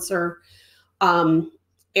blogger/influencer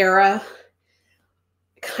era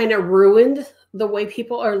kind of ruined the way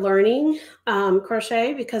people are learning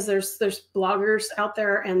crochet, because there's bloggers out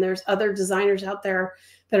there and there's other designers out there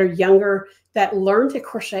that are younger that learn to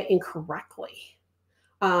crochet incorrectly.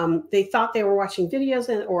 They thought they were watching videos,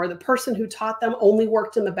 or the person who taught them only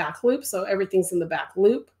worked in the back loop, so everything's in the back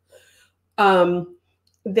loop.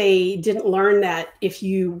 They didn't learn that if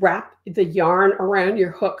you wrap the yarn around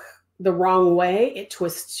your hook the wrong way, it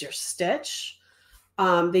twists your stitch.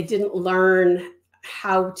 They didn't learn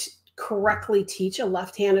how to correctly teach a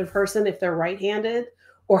left-handed person if they're right-handed,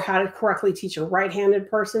 or how to correctly teach a right-handed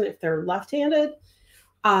person if they're left-handed.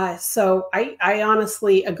 So I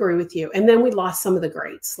honestly agree with you. And then we lost some of the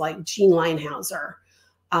greats like Jean Leinhauser,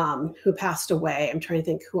 who passed away. I'm trying to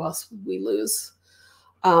think who else we lose.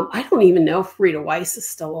 I don't even know if Rita Weiss is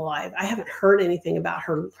still alive. I haven't heard anything about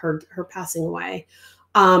her passing away.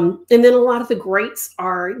 And then a lot of the greats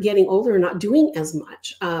are getting older and not doing as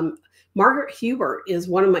much. Margaret Hubert is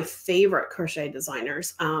one of my favorite crochet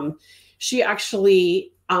designers. She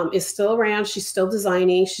actually is still around. She's still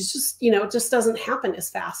designing. She's just, it just doesn't happen as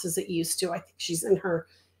fast as it used to. I think she's in her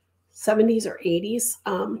 70s or 80s.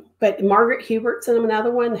 But Margaret Hubert's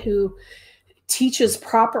another one who teaches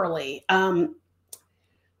properly.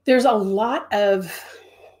 There's a lot of,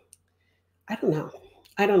 I don't know.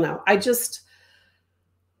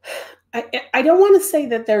 I don't want to say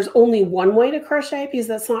that there's only one way to crochet, because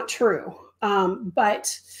that's not true.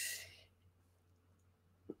 But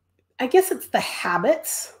I guess it's the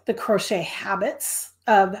habits, the crochet habits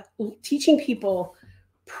of teaching people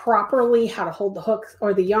properly how to hold the hook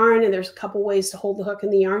or the yarn. And there's a couple ways to hold the hook in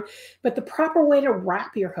the yarn, but the proper way to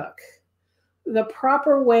wrap your hook, the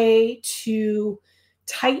proper way to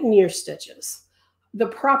tighten your stitches, the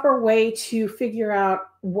proper way to figure out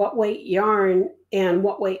what weight yarn and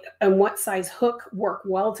what weight and what size hook work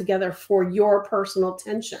well together for your personal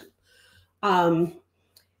tension.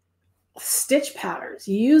 Stitch patterns,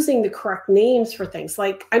 using the correct names for things.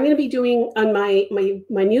 Like I'm going to be doing on my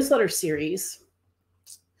newsletter series,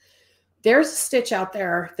 there's a stitch out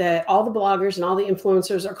there that all the bloggers and all the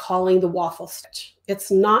influencers are calling the waffle stitch.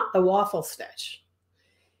 It's not the waffle stitch.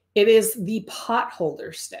 It is the pot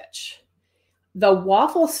holder stitch. The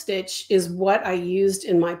waffle stitch is what I used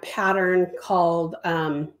in my pattern called,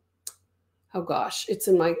 oh gosh, it's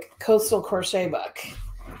in my Coastal Crochet book.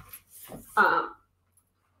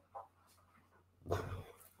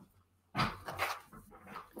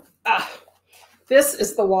 This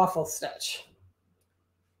is the waffle stitch.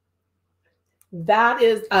 That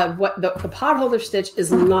is what the pot holder stitch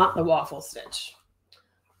is not the waffle stitch.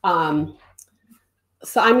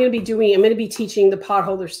 So I'm going to be teaching the pot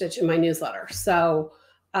holder stitch in my newsletter. So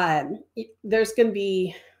there's going to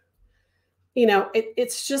be, you know,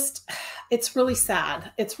 it's really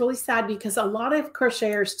sad. It's really sad because a lot of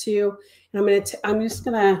crocheters too, and I'm just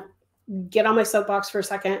going to get on my soapbox for a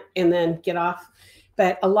second and then get off.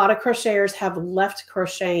 But a lot of crocheters have left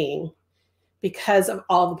crocheting because of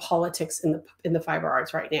all the politics in the fiber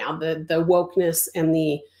arts right now, the wokeness and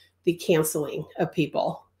the canceling of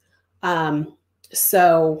people.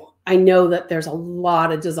 So I know that there's a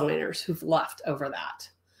lot of designers who've left over that.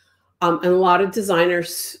 And a lot of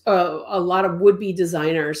designers, a lot of would-be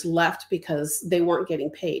designers left because they weren't getting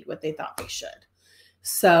paid what they thought they should.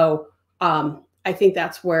 So I think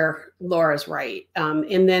that's where Laura's right.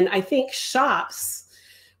 And then I think shops,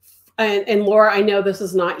 and Laura, I know this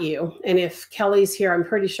is not you. And if Kelly's here, I'm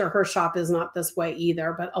pretty sure her shop is not this way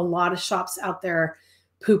either. But a lot of shops out there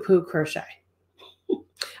poo-poo crochet.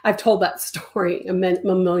 I've told that story a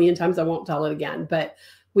million times. I won't tell it again. But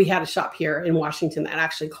we had a shop here in Washington that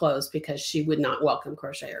actually closed because she would not welcome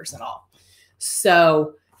crocheters at all.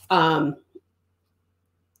 So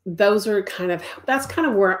that's kind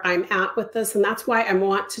of where I'm at with this. And that's why I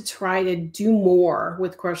want to try to do more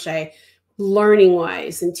with crochet, learning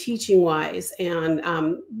wise and teaching wise, and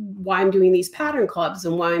why I'm doing these pattern clubs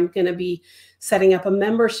and why I'm going to be setting up a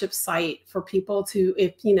membership site for people to,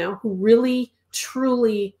 who really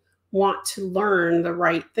truly want to learn the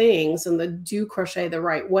right things and do crochet the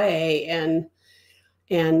right way. And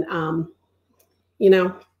I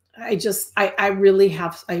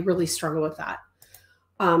really struggle with that.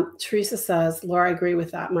 Teresa says, Laura, I agree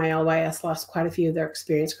with that. My LYS lost quite a few of their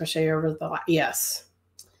experienced crochet over yes.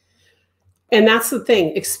 And that's the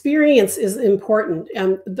thing. Experience is important.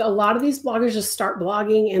 A lot of these bloggers just start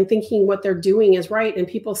blogging and thinking what they're doing is right. And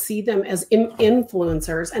people see them as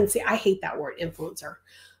influencers. And see, I hate that word, influencer.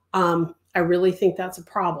 I really think that's a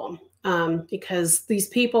problem because these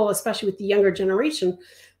people, especially with the younger generation,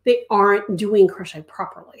 they aren't doing crochet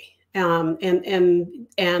properly. And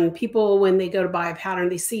people, when they go to buy a pattern,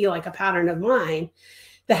 they see like a pattern of mine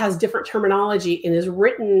that has different terminology and is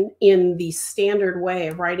written in the standard way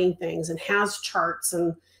of writing things and has charts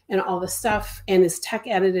and all this stuff and is tech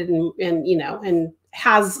edited and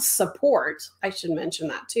has support. I should mention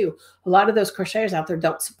that too. A lot of those crocheters out there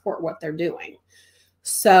don't support what they're doing.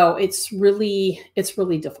 So it's really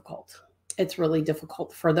difficult. It's really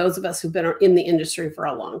difficult for those of us who've been in the industry for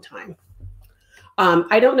a long time.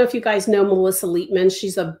 I don't know if you guys know Melissa Leitman.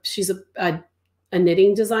 She's a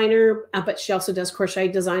knitting designer, but she also does crochet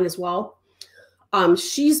design as well.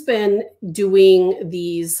 She's been doing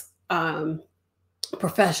these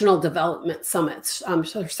professional development summits.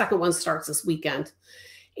 So her second one starts this weekend.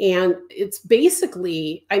 And it's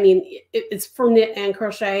basically, it's for knit and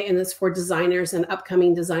crochet, and it's for designers and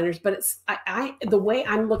upcoming designers. But it's the way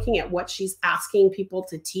I'm looking at what she's asking people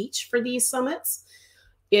to teach for these summits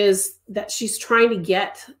is that she's trying to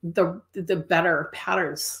get the better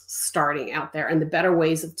patterns starting out there and the better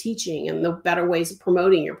ways of teaching and the better ways of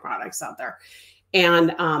promoting your products out there.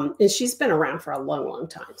 And she's been around for a long, long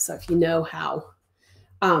time. So if you know how,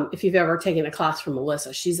 if you've ever taken a class from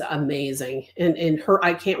Melissa, she's amazing. And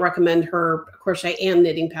I can't recommend her crochet and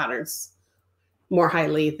knitting patterns more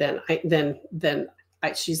highly than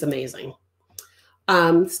she's amazing.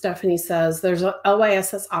 Stephanie says, there's a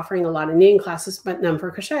LYS that's offering a lot of knitting classes, but none for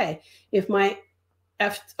crochet. If my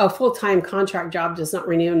a full-time contract job does not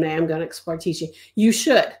renew me. I'm going to explore teaching. You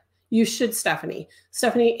should. You should, Stephanie.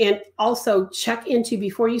 Stephanie, and also check into,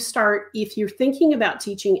 before you start, if you're thinking about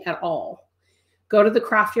teaching at all, go to the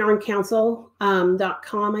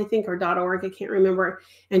craftyarncouncil.com, I think, or .org, I can't remember,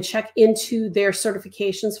 and check into their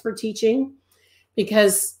certifications for teaching.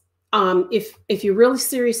 Because if you're really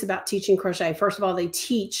serious about teaching crochet, first of all, they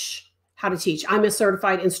teach how to teach. I'm a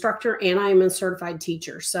certified instructor and I am a certified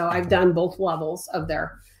teacher. So I've done both levels of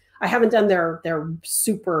their, I haven't done their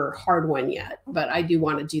super hard one yet, but I do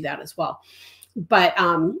want to do that as well. But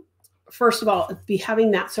first of all,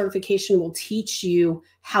 having that certification will teach you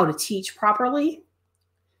how to teach properly.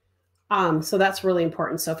 So that's really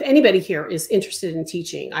important. So if anybody here is interested in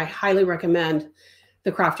teaching, I highly recommend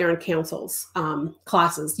the Craft Yarn Council's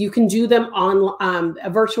classes. You can do them on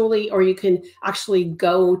virtually, or you can actually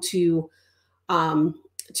go to them.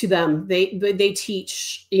 They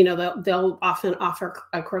teach, you know, they'll often offer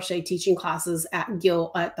crochet teaching classes at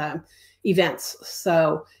the events.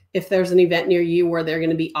 So if there's an event near you where they're going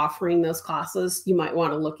to be offering those classes, you might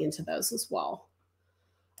want to look into those as well.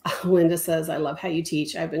 Linda says, I love how you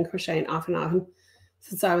teach. I've been crocheting off and on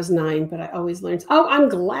since I was 9, but I always learned. Oh, I'm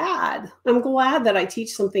glad. I'm glad that I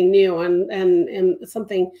teach something new and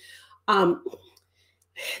something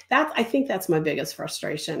that I think that's my biggest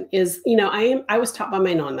frustration is, you know, I was taught by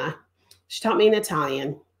my nonna. She taught me in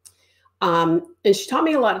Italian. And she taught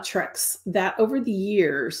me a lot of tricks that over the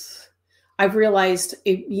years, I've realized,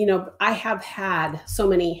 you know, I have had so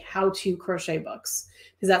many how-to crochet books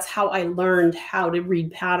because that's how I learned how to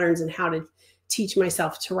read patterns and how to teach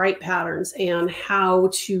myself to write patterns and how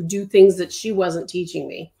to do things that she wasn't teaching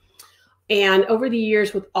me. And over the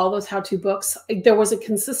years with all those how-to books, there was a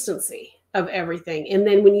consistency of everything. And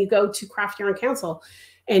then when you go to Craft Yarn Council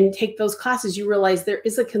and take those classes, you realize there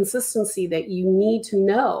is a consistency that you need to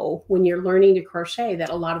know when you're learning to crochet that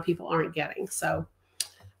a lot of people aren't getting. So,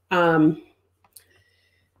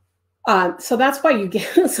 so that's why you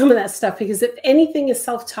get some of that stuff, because if anything is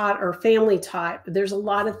self-taught or family taught, there's a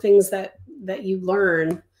lot of things that you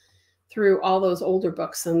learn through all those older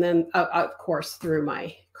books. And then of course, through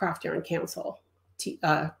my Craft Yarn Council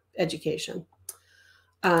education.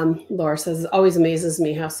 Laura says, it always amazes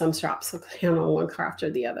me how some shops look on one craft or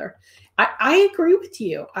the other. I agree with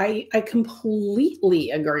you. I completely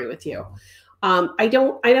agree with you. I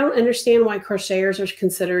don't understand why crocheters are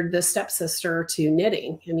considered the stepsister to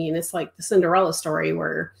knitting. I mean, it's like the Cinderella story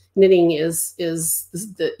where knitting is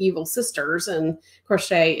the evil sisters and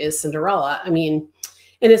crochet is Cinderella. I mean,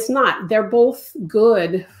 and it's not. They're both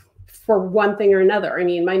good for one thing or another. I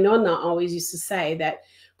mean, my nonna always used to say that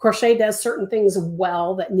crochet does certain things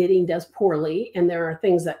well that knitting does poorly, and there are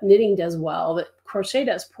things that knitting does well that crochet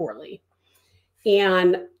does poorly.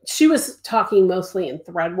 And she was talking mostly in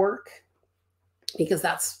thread work, because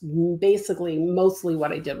that's basically mostly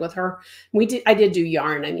what I did with her. I did do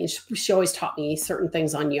yarn. I mean, she always taught me certain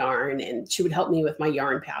things on yarn, and she would help me with my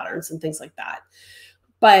yarn patterns and things like that.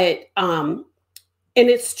 But, and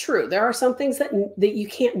it's true. There are some things that you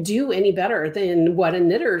can't do any better than what a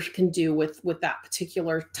knitter can do with that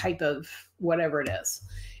particular type of whatever it is.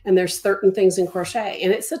 And there's certain things in crochet,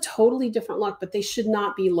 and it's a totally different look, but they should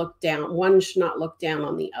not be looked down. One should not look down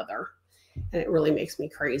on the other. And it really makes me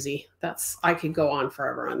crazy. I could go on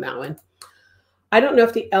forever on that one. I don't know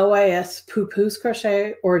if the LYS poo-poos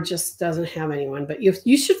crochet or just doesn't have anyone, but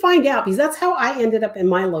you should find out, because that's how I ended up in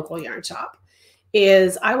my local yarn shop.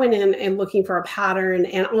 Is I went in and looking for a pattern,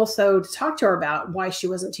 and also to talk to her about why she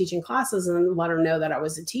wasn't teaching classes and let her know that I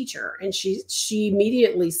was a teacher. And she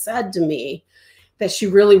immediately said to me that she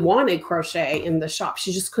really wanted crochet in the shop.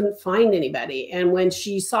 She just couldn't find anybody. And when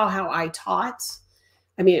she saw how I taught,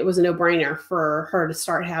 I mean, it was a no-brainer for her to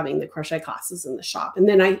start having the crochet classes in the shop. And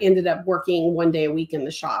then I ended up working 1 day a week in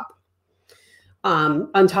the shop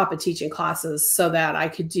on top of teaching classes so that I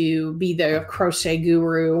could be the crochet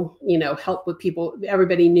guru, you know, help with people.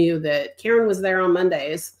 Everybody knew that Karen was there on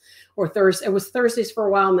Mondays or Thursdays. It was Thursdays for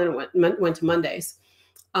a while, and then it went to Mondays.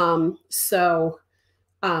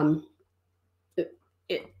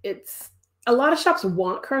 It's a lot of shops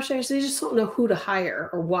want crocheters. They just don't know who to hire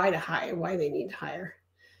or why they need to hire.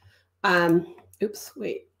 Oops,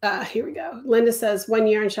 wait. Here we go. Linda says, one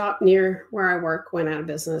yarn shop near where I work went out of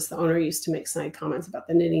business. The owner used to make snide comments about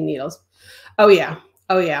the knitting needles. Oh yeah.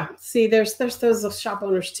 Oh yeah. See, there's those shop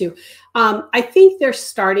owners too. I think they're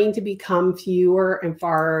starting to become fewer and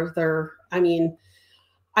farther. I mean,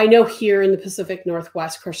 I know here in the Pacific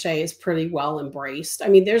Northwest, crochet is pretty well embraced. I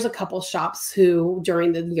mean, there's a couple shops who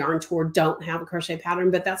during the yarn tour don't have a crochet pattern,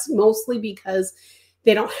 but that's mostly because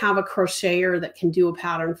they don't have a crocheter that can do a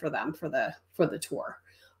pattern for them for the tour.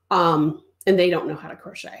 and they don't know how to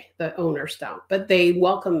crochet. The owners don't, but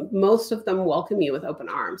most of them welcome you with open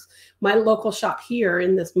arms. My local shop here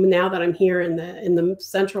now that I'm here in the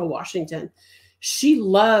central Washington, she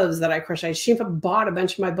loves that I crochet. She bought a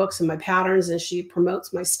bunch of my books and my patterns, and she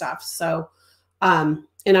promotes my stuff. So, and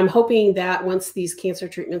I'm hoping that once these cancer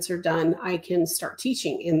treatments are done, I can start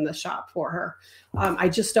teaching in the shop for her. I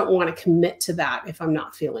just don't want to commit to that if I'm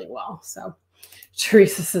not feeling well. So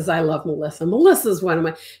Teresa says, I love Melissa. Melissa's one of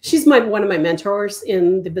my mentors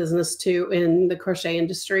in the business too, in the crochet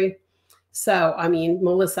industry. So, I mean,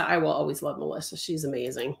 Melissa, I will always love Melissa. She's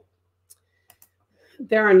amazing.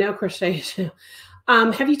 There are no crochet.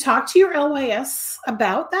 Have you talked to your LYS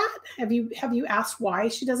about that? Have you asked why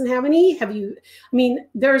she doesn't have any?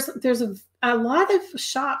 There's a lot of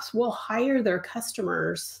shops will hire their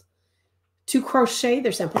customers to crochet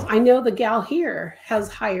their samples. I know the gal here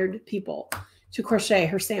has hired people to crochet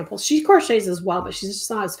her samples. She crochets as well, but she's just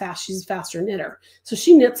not as fast. She's a faster knitter. So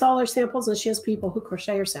she knits all her samples, and she has people who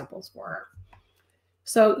crochet her samples for her.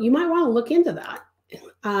 So you might want to look into that.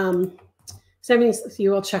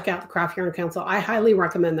 You will check out the Craft Yarn Council. I highly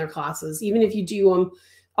recommend their classes, even if you do them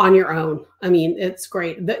on your own. I mean, it's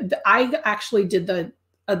great. I actually did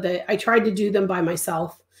I tried to do them by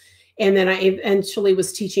myself. And then I eventually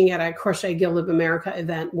was teaching at a Crochet Guild of America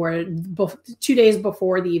event where 2 days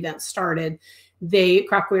before the event started,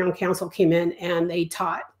 Craft Yarn Council came in and they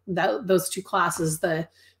taught those two classes, the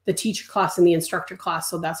teacher class and the instructor class.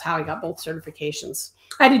 So that's how I got both certifications.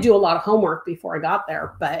 I had to do a lot of homework before I got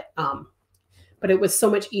there, but it was so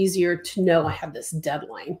much easier to know I had this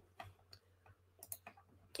deadline.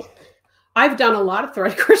 I've done a lot of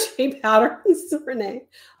thread crochet patterns, Renee,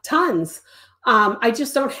 tons. I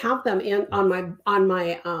just don't have them on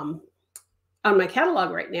my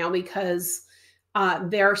catalog right now because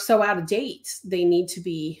they're so out of date. They need to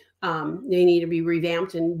be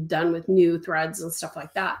revamped and done with new threads and stuff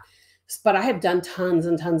like that. But I have done tons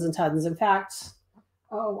and tons and tons. In fact,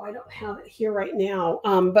 I don't have it here right now.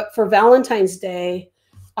 But for Valentine's Day,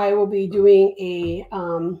 I will be doing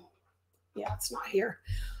it's not here.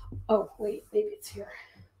 Oh, wait, maybe it's here.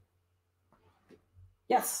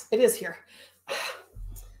 Yes, it is here.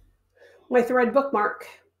 My thread bookmark.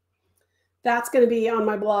 That's going to be on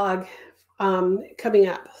my blog coming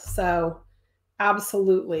up. So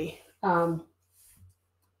absolutely.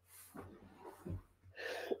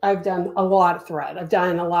 I've done a lot of thread. I've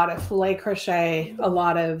done a lot of filet crochet, a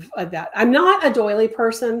lot of that. I'm not a doily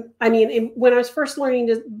person. I mean, when I was first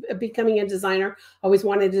becoming a designer, I always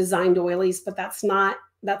wanted to design doilies, but that's not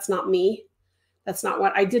me. That's not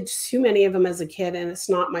what I did. Too many of them as a kid, and it's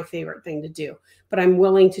not my favorite thing to do. But I'm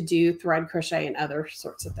willing to do thread crochet and other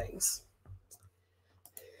sorts of things.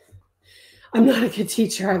 I'm not a good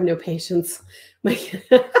teacher. I have no patience. My kids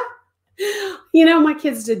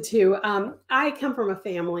did too. I come from a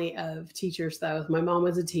family of teachers, though. My mom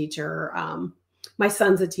was a teacher. My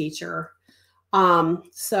son's a teacher. And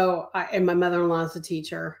my mother-in-law is a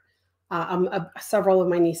teacher. Several of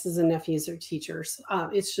my nieces and nephews are teachers.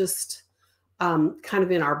 It's just kind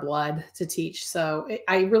of in our blood to teach. So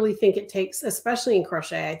I really think it takes, especially in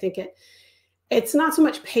crochet, I think it's not so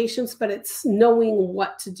much patience, but it's knowing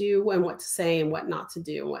what to do and what to say and what not to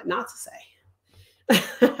do and what not to say.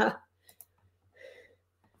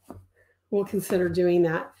 We'll consider doing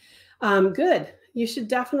that. Good. You should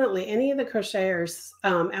definitely, any of the crocheters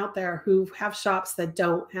out there who have shops that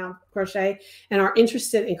don't have crochet and are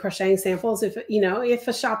interested in crocheting samples, if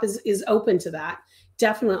a shop is open to that,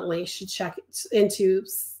 definitely should check into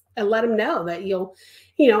and let them know that you'll,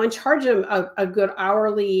 and charge them a good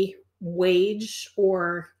hourly wage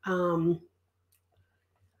or, an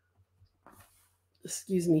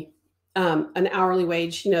hourly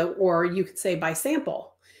wage, or you could say by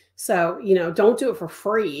sample. So, don't do it for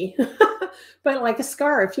free, but like a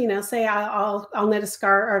scarf, say I'll knit a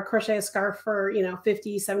scarf or crochet a scarf for, $50,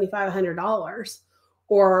 $75, $100,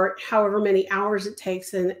 or however many hours it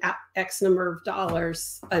takes in X number of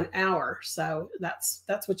dollars an hour. So that's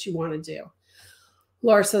what you want to do.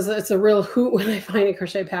 Laura says it's a real hoot when I find a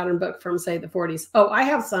crochet pattern book from, say, the 40s. Oh, I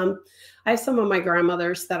have some of my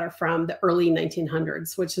grandmother's that are from the early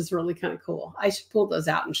 1900s, which is really kind of cool. I should pull those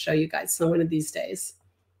out and show you guys some one of these days.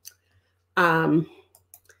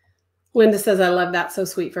 Linda says, I love that. So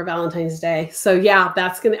sweet for Valentine's Day. So yeah,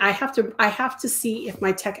 I have to see if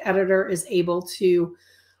my tech editor is able to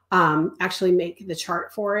actually make the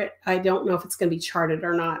chart for it. I don't know if it's going to be charted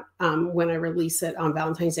or not when I release it on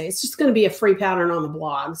Valentine's Day. It's just going to be a free pattern on the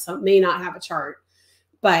blog, so it may not have a chart,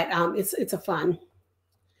 but it's a fun.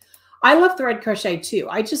 I love thread crochet too.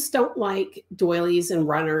 I just don't like doilies and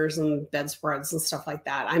runners and bedspreads and stuff like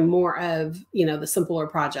that. I'm more of, you know, the simpler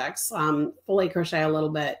projects. Filet crochet a little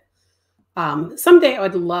bit. Someday I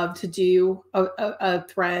would love to do a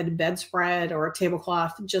thread bedspread or a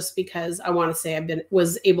tablecloth, just because I want to say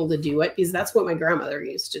was able to do it, because that's what my grandmother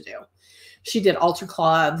used to do. She did altar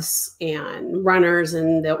cloths and runners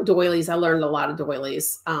and doilies. I learned a lot of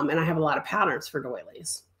doilies, and I have a lot of patterns for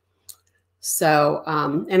doilies. So,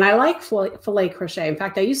 and I like filet crochet. In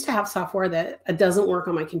fact, I used to have software that doesn't work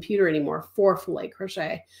on my computer anymore for filet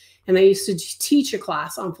crochet. And I used to teach a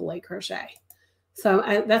class on filet crochet. So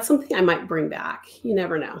that's something I might bring back. You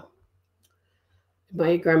never know.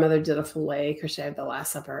 My grandmother did a filet crochet at the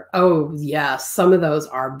Last Supper. Oh, yes. Some of those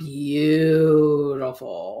are beautiful.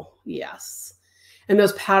 Yes. And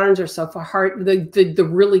those patterns are so hard. The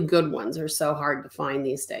really good ones are so hard to find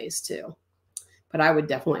these days too. But I would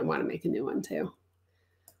definitely want to make a new one too.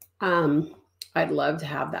 I'd love to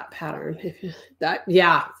have that pattern.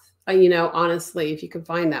 Yeah, you know, honestly, if you could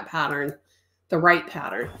find that pattern, the right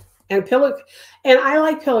pattern. And I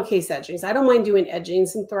like pillowcase edgings. I don't mind doing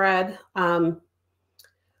edgings in thread.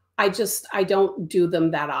 I don't do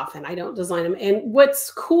them that often. I don't design them. And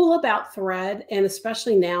what's cool about thread, and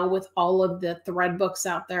especially now with all of the thread books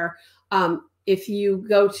out there, if you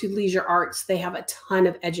go to Leisure Arts, they have a ton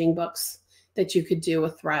of edging books that you could do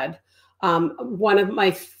with thread. One of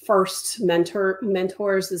my first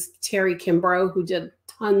mentors is Terry Kimbrough, who did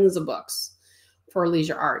tons of books for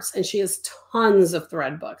Leisure Arts, and she has tons of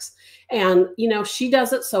thread books. And, you know, she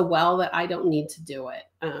does it so well that I don't need to do it.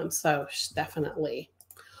 So definitely.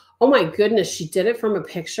 Oh my goodness, she did it from a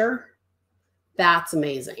picture. That's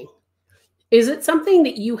amazing. Is it something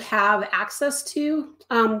that you have access to,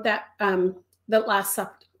 that Last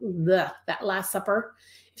Supper?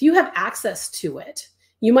 If you have access to it,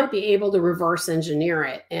 you might be able to reverse engineer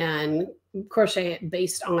it and crochet it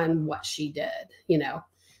based on what she did, you know,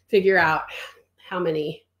 figure out how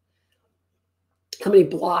many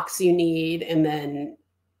blocks you need, and then,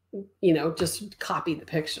 you know, just copy the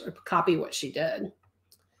picture, copy what she did.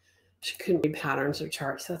 She couldn't read patterns or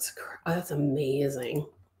charts. That's amazing.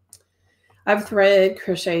 I have thread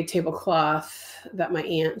crochet tablecloth that my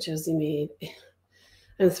Aunt Josie made,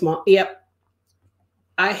 and small. Yep.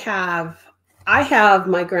 I have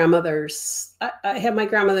my grandmother's. I have my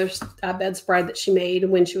grandmother's bedspread that she made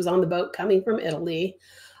when she was on the boat coming from Italy.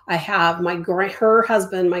 I have her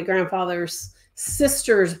husband, my grandfather's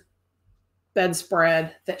sister's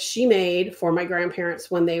bedspread that she made for my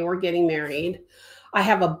grandparents when they were getting married. I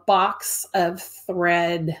have a box of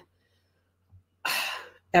thread,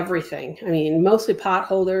 everything. I mean, mostly pot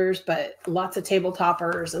holders, but lots of table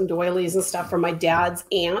toppers and doilies and stuff from my dad's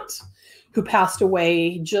aunt, who passed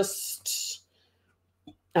away just,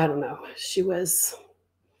 I don't know. He was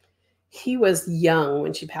young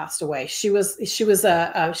when she passed away. She was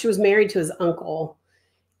married to his uncle,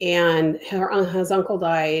 and his uncle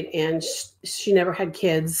died, and she never had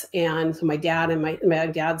kids. And so my dad and my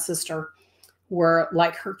dad's sister were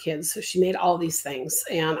like her kids. So she made all these things,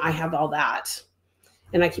 and I have all that.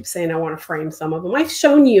 And I keep saying I want to frame some of them. I've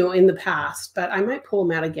shown you in the past, but I might pull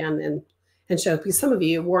them out again and show, because some of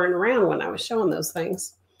you weren't around when I was showing those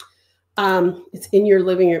things. It's in your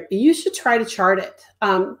living room. You should try to chart it.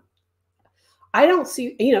 I don't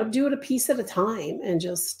see, you know, do it a piece at a time, and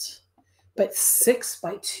but 6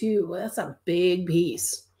 by 2, that's a big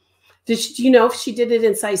piece. Do you know if she did it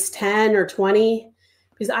in size 10 or 20?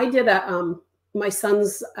 Because I did my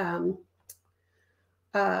son's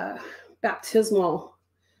baptismal,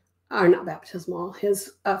 or not baptismal,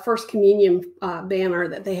 his first communion banner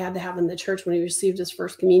that they had to have in the church when he received his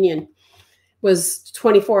first communion was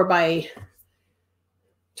 24 by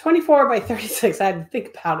 36. I had to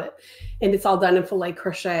think about it. And it's all done in filet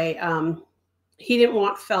crochet. He didn't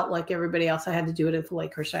want felt like everybody else. I had to do it in filet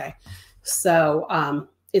crochet. So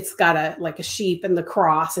it's got a sheep and the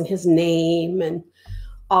cross and his name and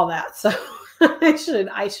all that. So I should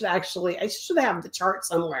have the chart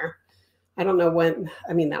somewhere. I don't know when.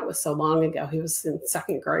 I mean, that was so long ago. He was in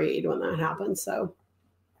 2nd grade when that happened. So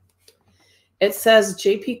it says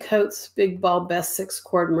JP Coates Big Ball Best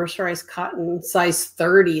 6-cord mercerized cotton, size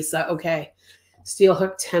 30. So okay, steel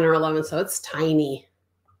hook 10 or 11. So it's tiny.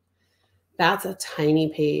 That's a tiny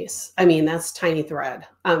piece. I mean, that's tiny thread.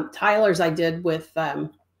 Tyler's I did with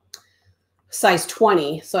size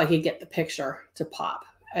 20, so I could get the picture to pop.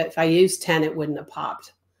 If I used 10, it wouldn't have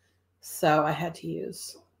popped. So I had to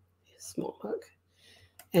use a small hook.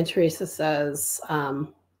 And Teresa says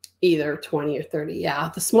either 20 or 30. Yeah,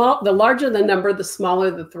 the larger the number, the smaller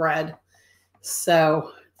the thread.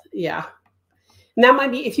 So yeah. And that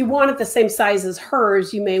might be, if you want it the same size as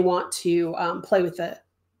hers, you may want to play with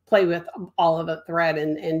all of the thread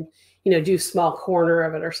and you know, do small corner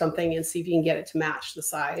of it or something and see if you can get it to match the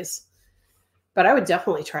size. But I would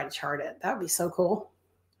definitely try to chart it. That would be so cool.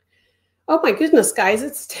 Oh my goodness, guys,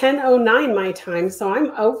 it's 10:09 my time, so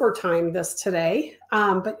I'm overtime this today.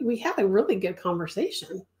 But we had a really good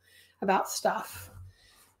conversation about stuff.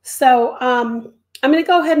 So I'm going to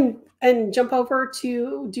go ahead and jump over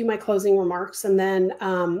to do my closing remarks, and then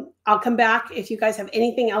I'll come back. If you guys have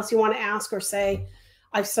anything else you want to ask or say,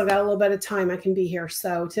 I've still got a little bit of time. I can be here.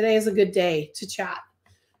 So today is a good day to chat.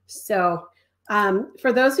 So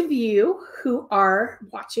for those of you who are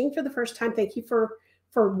watching for the first time, thank you for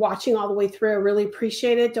watching all the way through. I really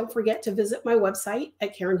appreciate it. Don't forget to visit my website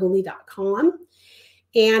at KarenHooley.com.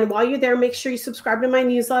 And while you're there, make sure you subscribe to my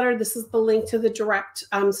newsletter. This is the link to the direct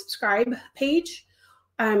subscribe page.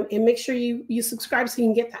 And make sure you subscribe so you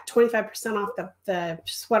can get that 25% off the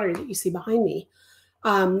sweater that you see behind me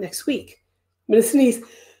next week. I'm going to sneeze.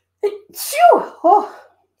 Oh,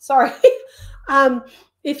 sorry.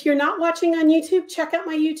 If you're not watching on YouTube, check out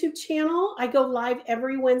my YouTube channel. I go live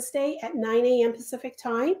every Wednesday at 9 a.m. Pacific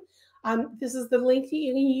time. This is the link that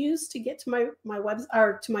you can use to get to my web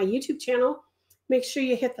or to my YouTube channel. Make sure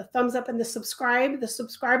you hit the thumbs up and the subscribe. The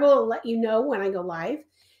subscribe will let you know when I go live.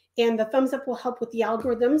 And the thumbs up will help with the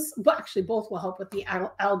algorithms. Well, actually, both will help with the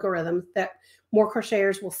algorithm that more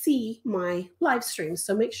crocheters will see my live streams.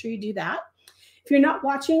 So make sure you do that. If you're not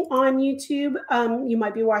watching on YouTube, you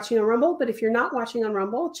might be watching on Rumble. But if you're not watching on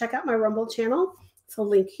Rumble, check out my Rumble channel. It's a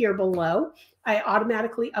link here below. I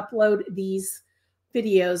automatically upload these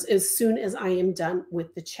videos as soon as I am done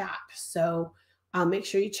with the chat. So make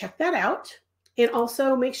sure you check that out. And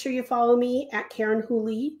also make sure you follow me at Karen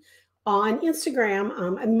Whooley on Instagram.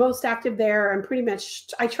 I'm most active there.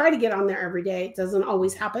 I try to get on there every day. It doesn't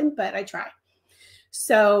always happen, but I try.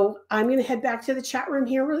 So I'm going to head back to the chat room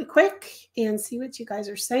here really quick and see what you guys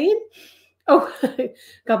are saying. Oh,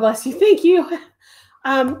 God bless you. Thank you.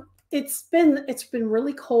 It's been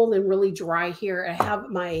really cold and really dry here. I have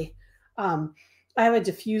I have a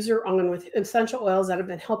diffuser on with essential oils that have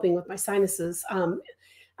been helping with my sinuses.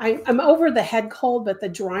 I'm over the head cold, but the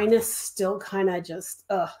dryness still kind of just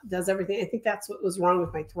does everything. I think that's what was wrong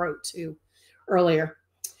with my throat too earlier.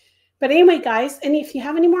 But anyway, guys, and if you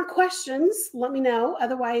have any more questions, let me know.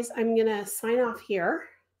 Otherwise, I'm going to sign off here.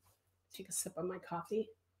 Take a sip of my coffee.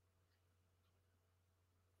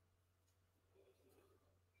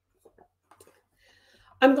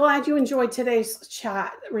 I'm glad you enjoyed today's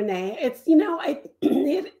chat, Renee. It's, you know,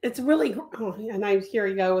 it's really, and here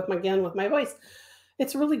you go with my voice.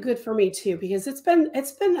 It's really good for me too, because it's been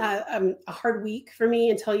a hard week for me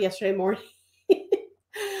until yesterday morning.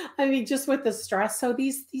 I mean, just with the stress. So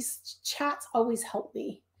these chats always help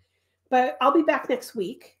me. But I'll be back next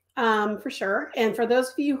week for sure. And for those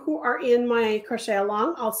of you who are in my crochet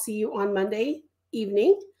along, I'll see you on Monday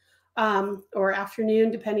evening or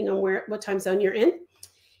afternoon, depending on what time zone you're in.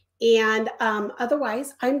 And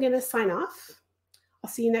otherwise, I'm going to sign off.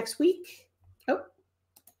 I'll see you next week. Oh,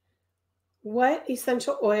 what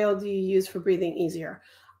essential oil do you use for breathing easier?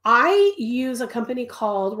 I use a company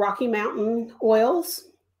called Rocky Mountain Oils,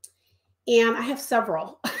 and I have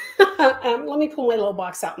several. Let me pull my little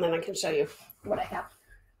box out, and then I can show you what I have.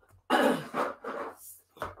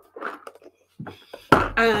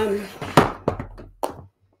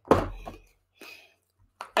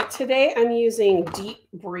 Today I'm using Deep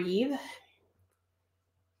Breathe.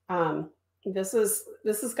 This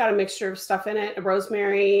has got a mixture of stuff in it: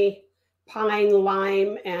 rosemary, pine,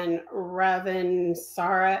 lime, and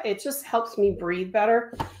Ravensara. It just helps me breathe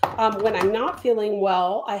better. When I'm not feeling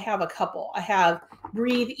well, I have a couple. I have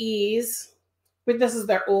Breathe Ease, but this is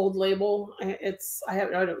their old label. I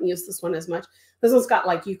don't use this one as much. This one's got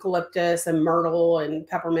like eucalyptus and myrtle and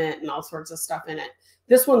peppermint and all sorts of stuff in it.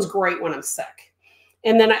 This one's great when I'm sick.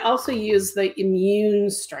 And then I also use the Immune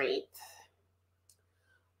Strength,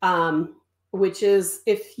 which is,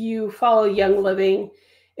 if you follow Young Living,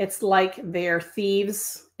 it's like their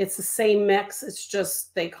Thieves. It's the same mix. It's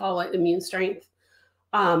just they call it Immune Strength.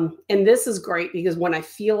 And this is great because when I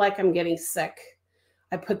feel like I'm getting sick,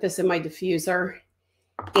 I put this in my diffuser,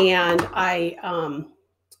 and I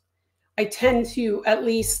tend to at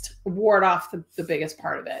least ward off the biggest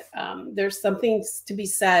part of it. There's something to be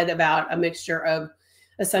said about a mixture of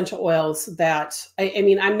essential oils that, I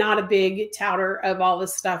mean, I'm not a big touter of all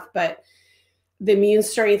this stuff, but the Immune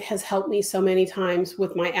Strength has helped me so many times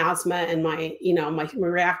with my asthma and my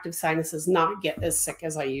reactive sinuses not get as sick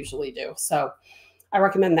as I usually do. So I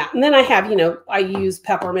recommend that. And then I have, you know, I use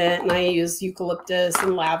peppermint and I use eucalyptus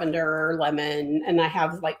and lavender, lemon, and I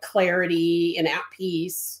have like Clarity and At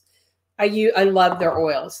Peace. I love their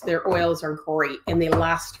oils. Their oils are great and they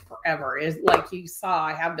last forever. It's like you saw,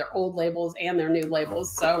 I have their old labels and their new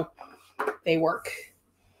labels, so they work.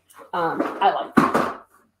 I like them.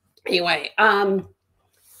 Anyway,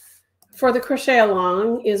 for the crochet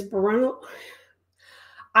along is Barunal.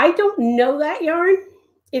 I don't know that yarn.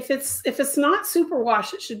 If it's not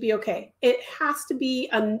superwash, it should be okay. It has to be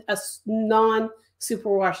a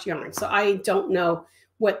non-superwash yarn. So I don't know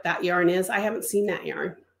what that yarn is. I haven't seen that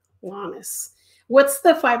yarn. Lannis. What's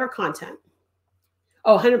the fiber content?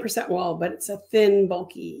 Oh, 100% wool, but it's a thin,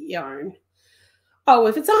 bulky yarn. Oh,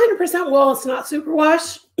 if it's 100% wool, it's not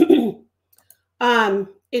superwash.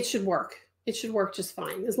 It should work. It should work just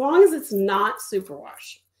fine as long as it's not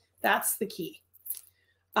superwash. That's the key.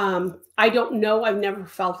 I don't know. I've never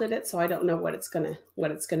felted it, so I don't know what it's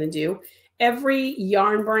gonna do. Every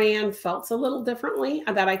yarn brand felts a little differently,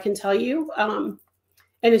 that I can tell you. And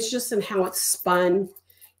it's just in how it's spun,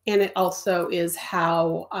 and it also is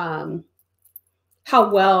how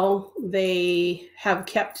well they have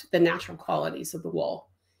kept the natural qualities of the wool,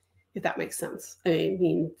 if that makes sense. I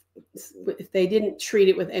mean, if they didn't treat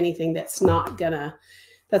it with anything, that's gonna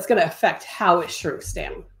affect how it shrinks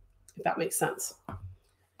down, if that makes sense.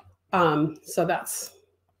 So that's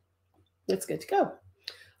good to go.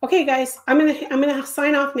 Okay, guys, I'm gonna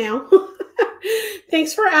sign off now.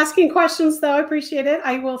 Thanks for asking questions, though. I appreciate it.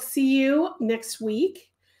 I will see you next week.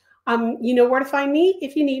 You know where to find me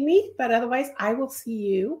if you need me, but otherwise, I will see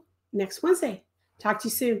you next Wednesday. Talk to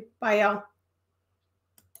you soon. Bye, y'all.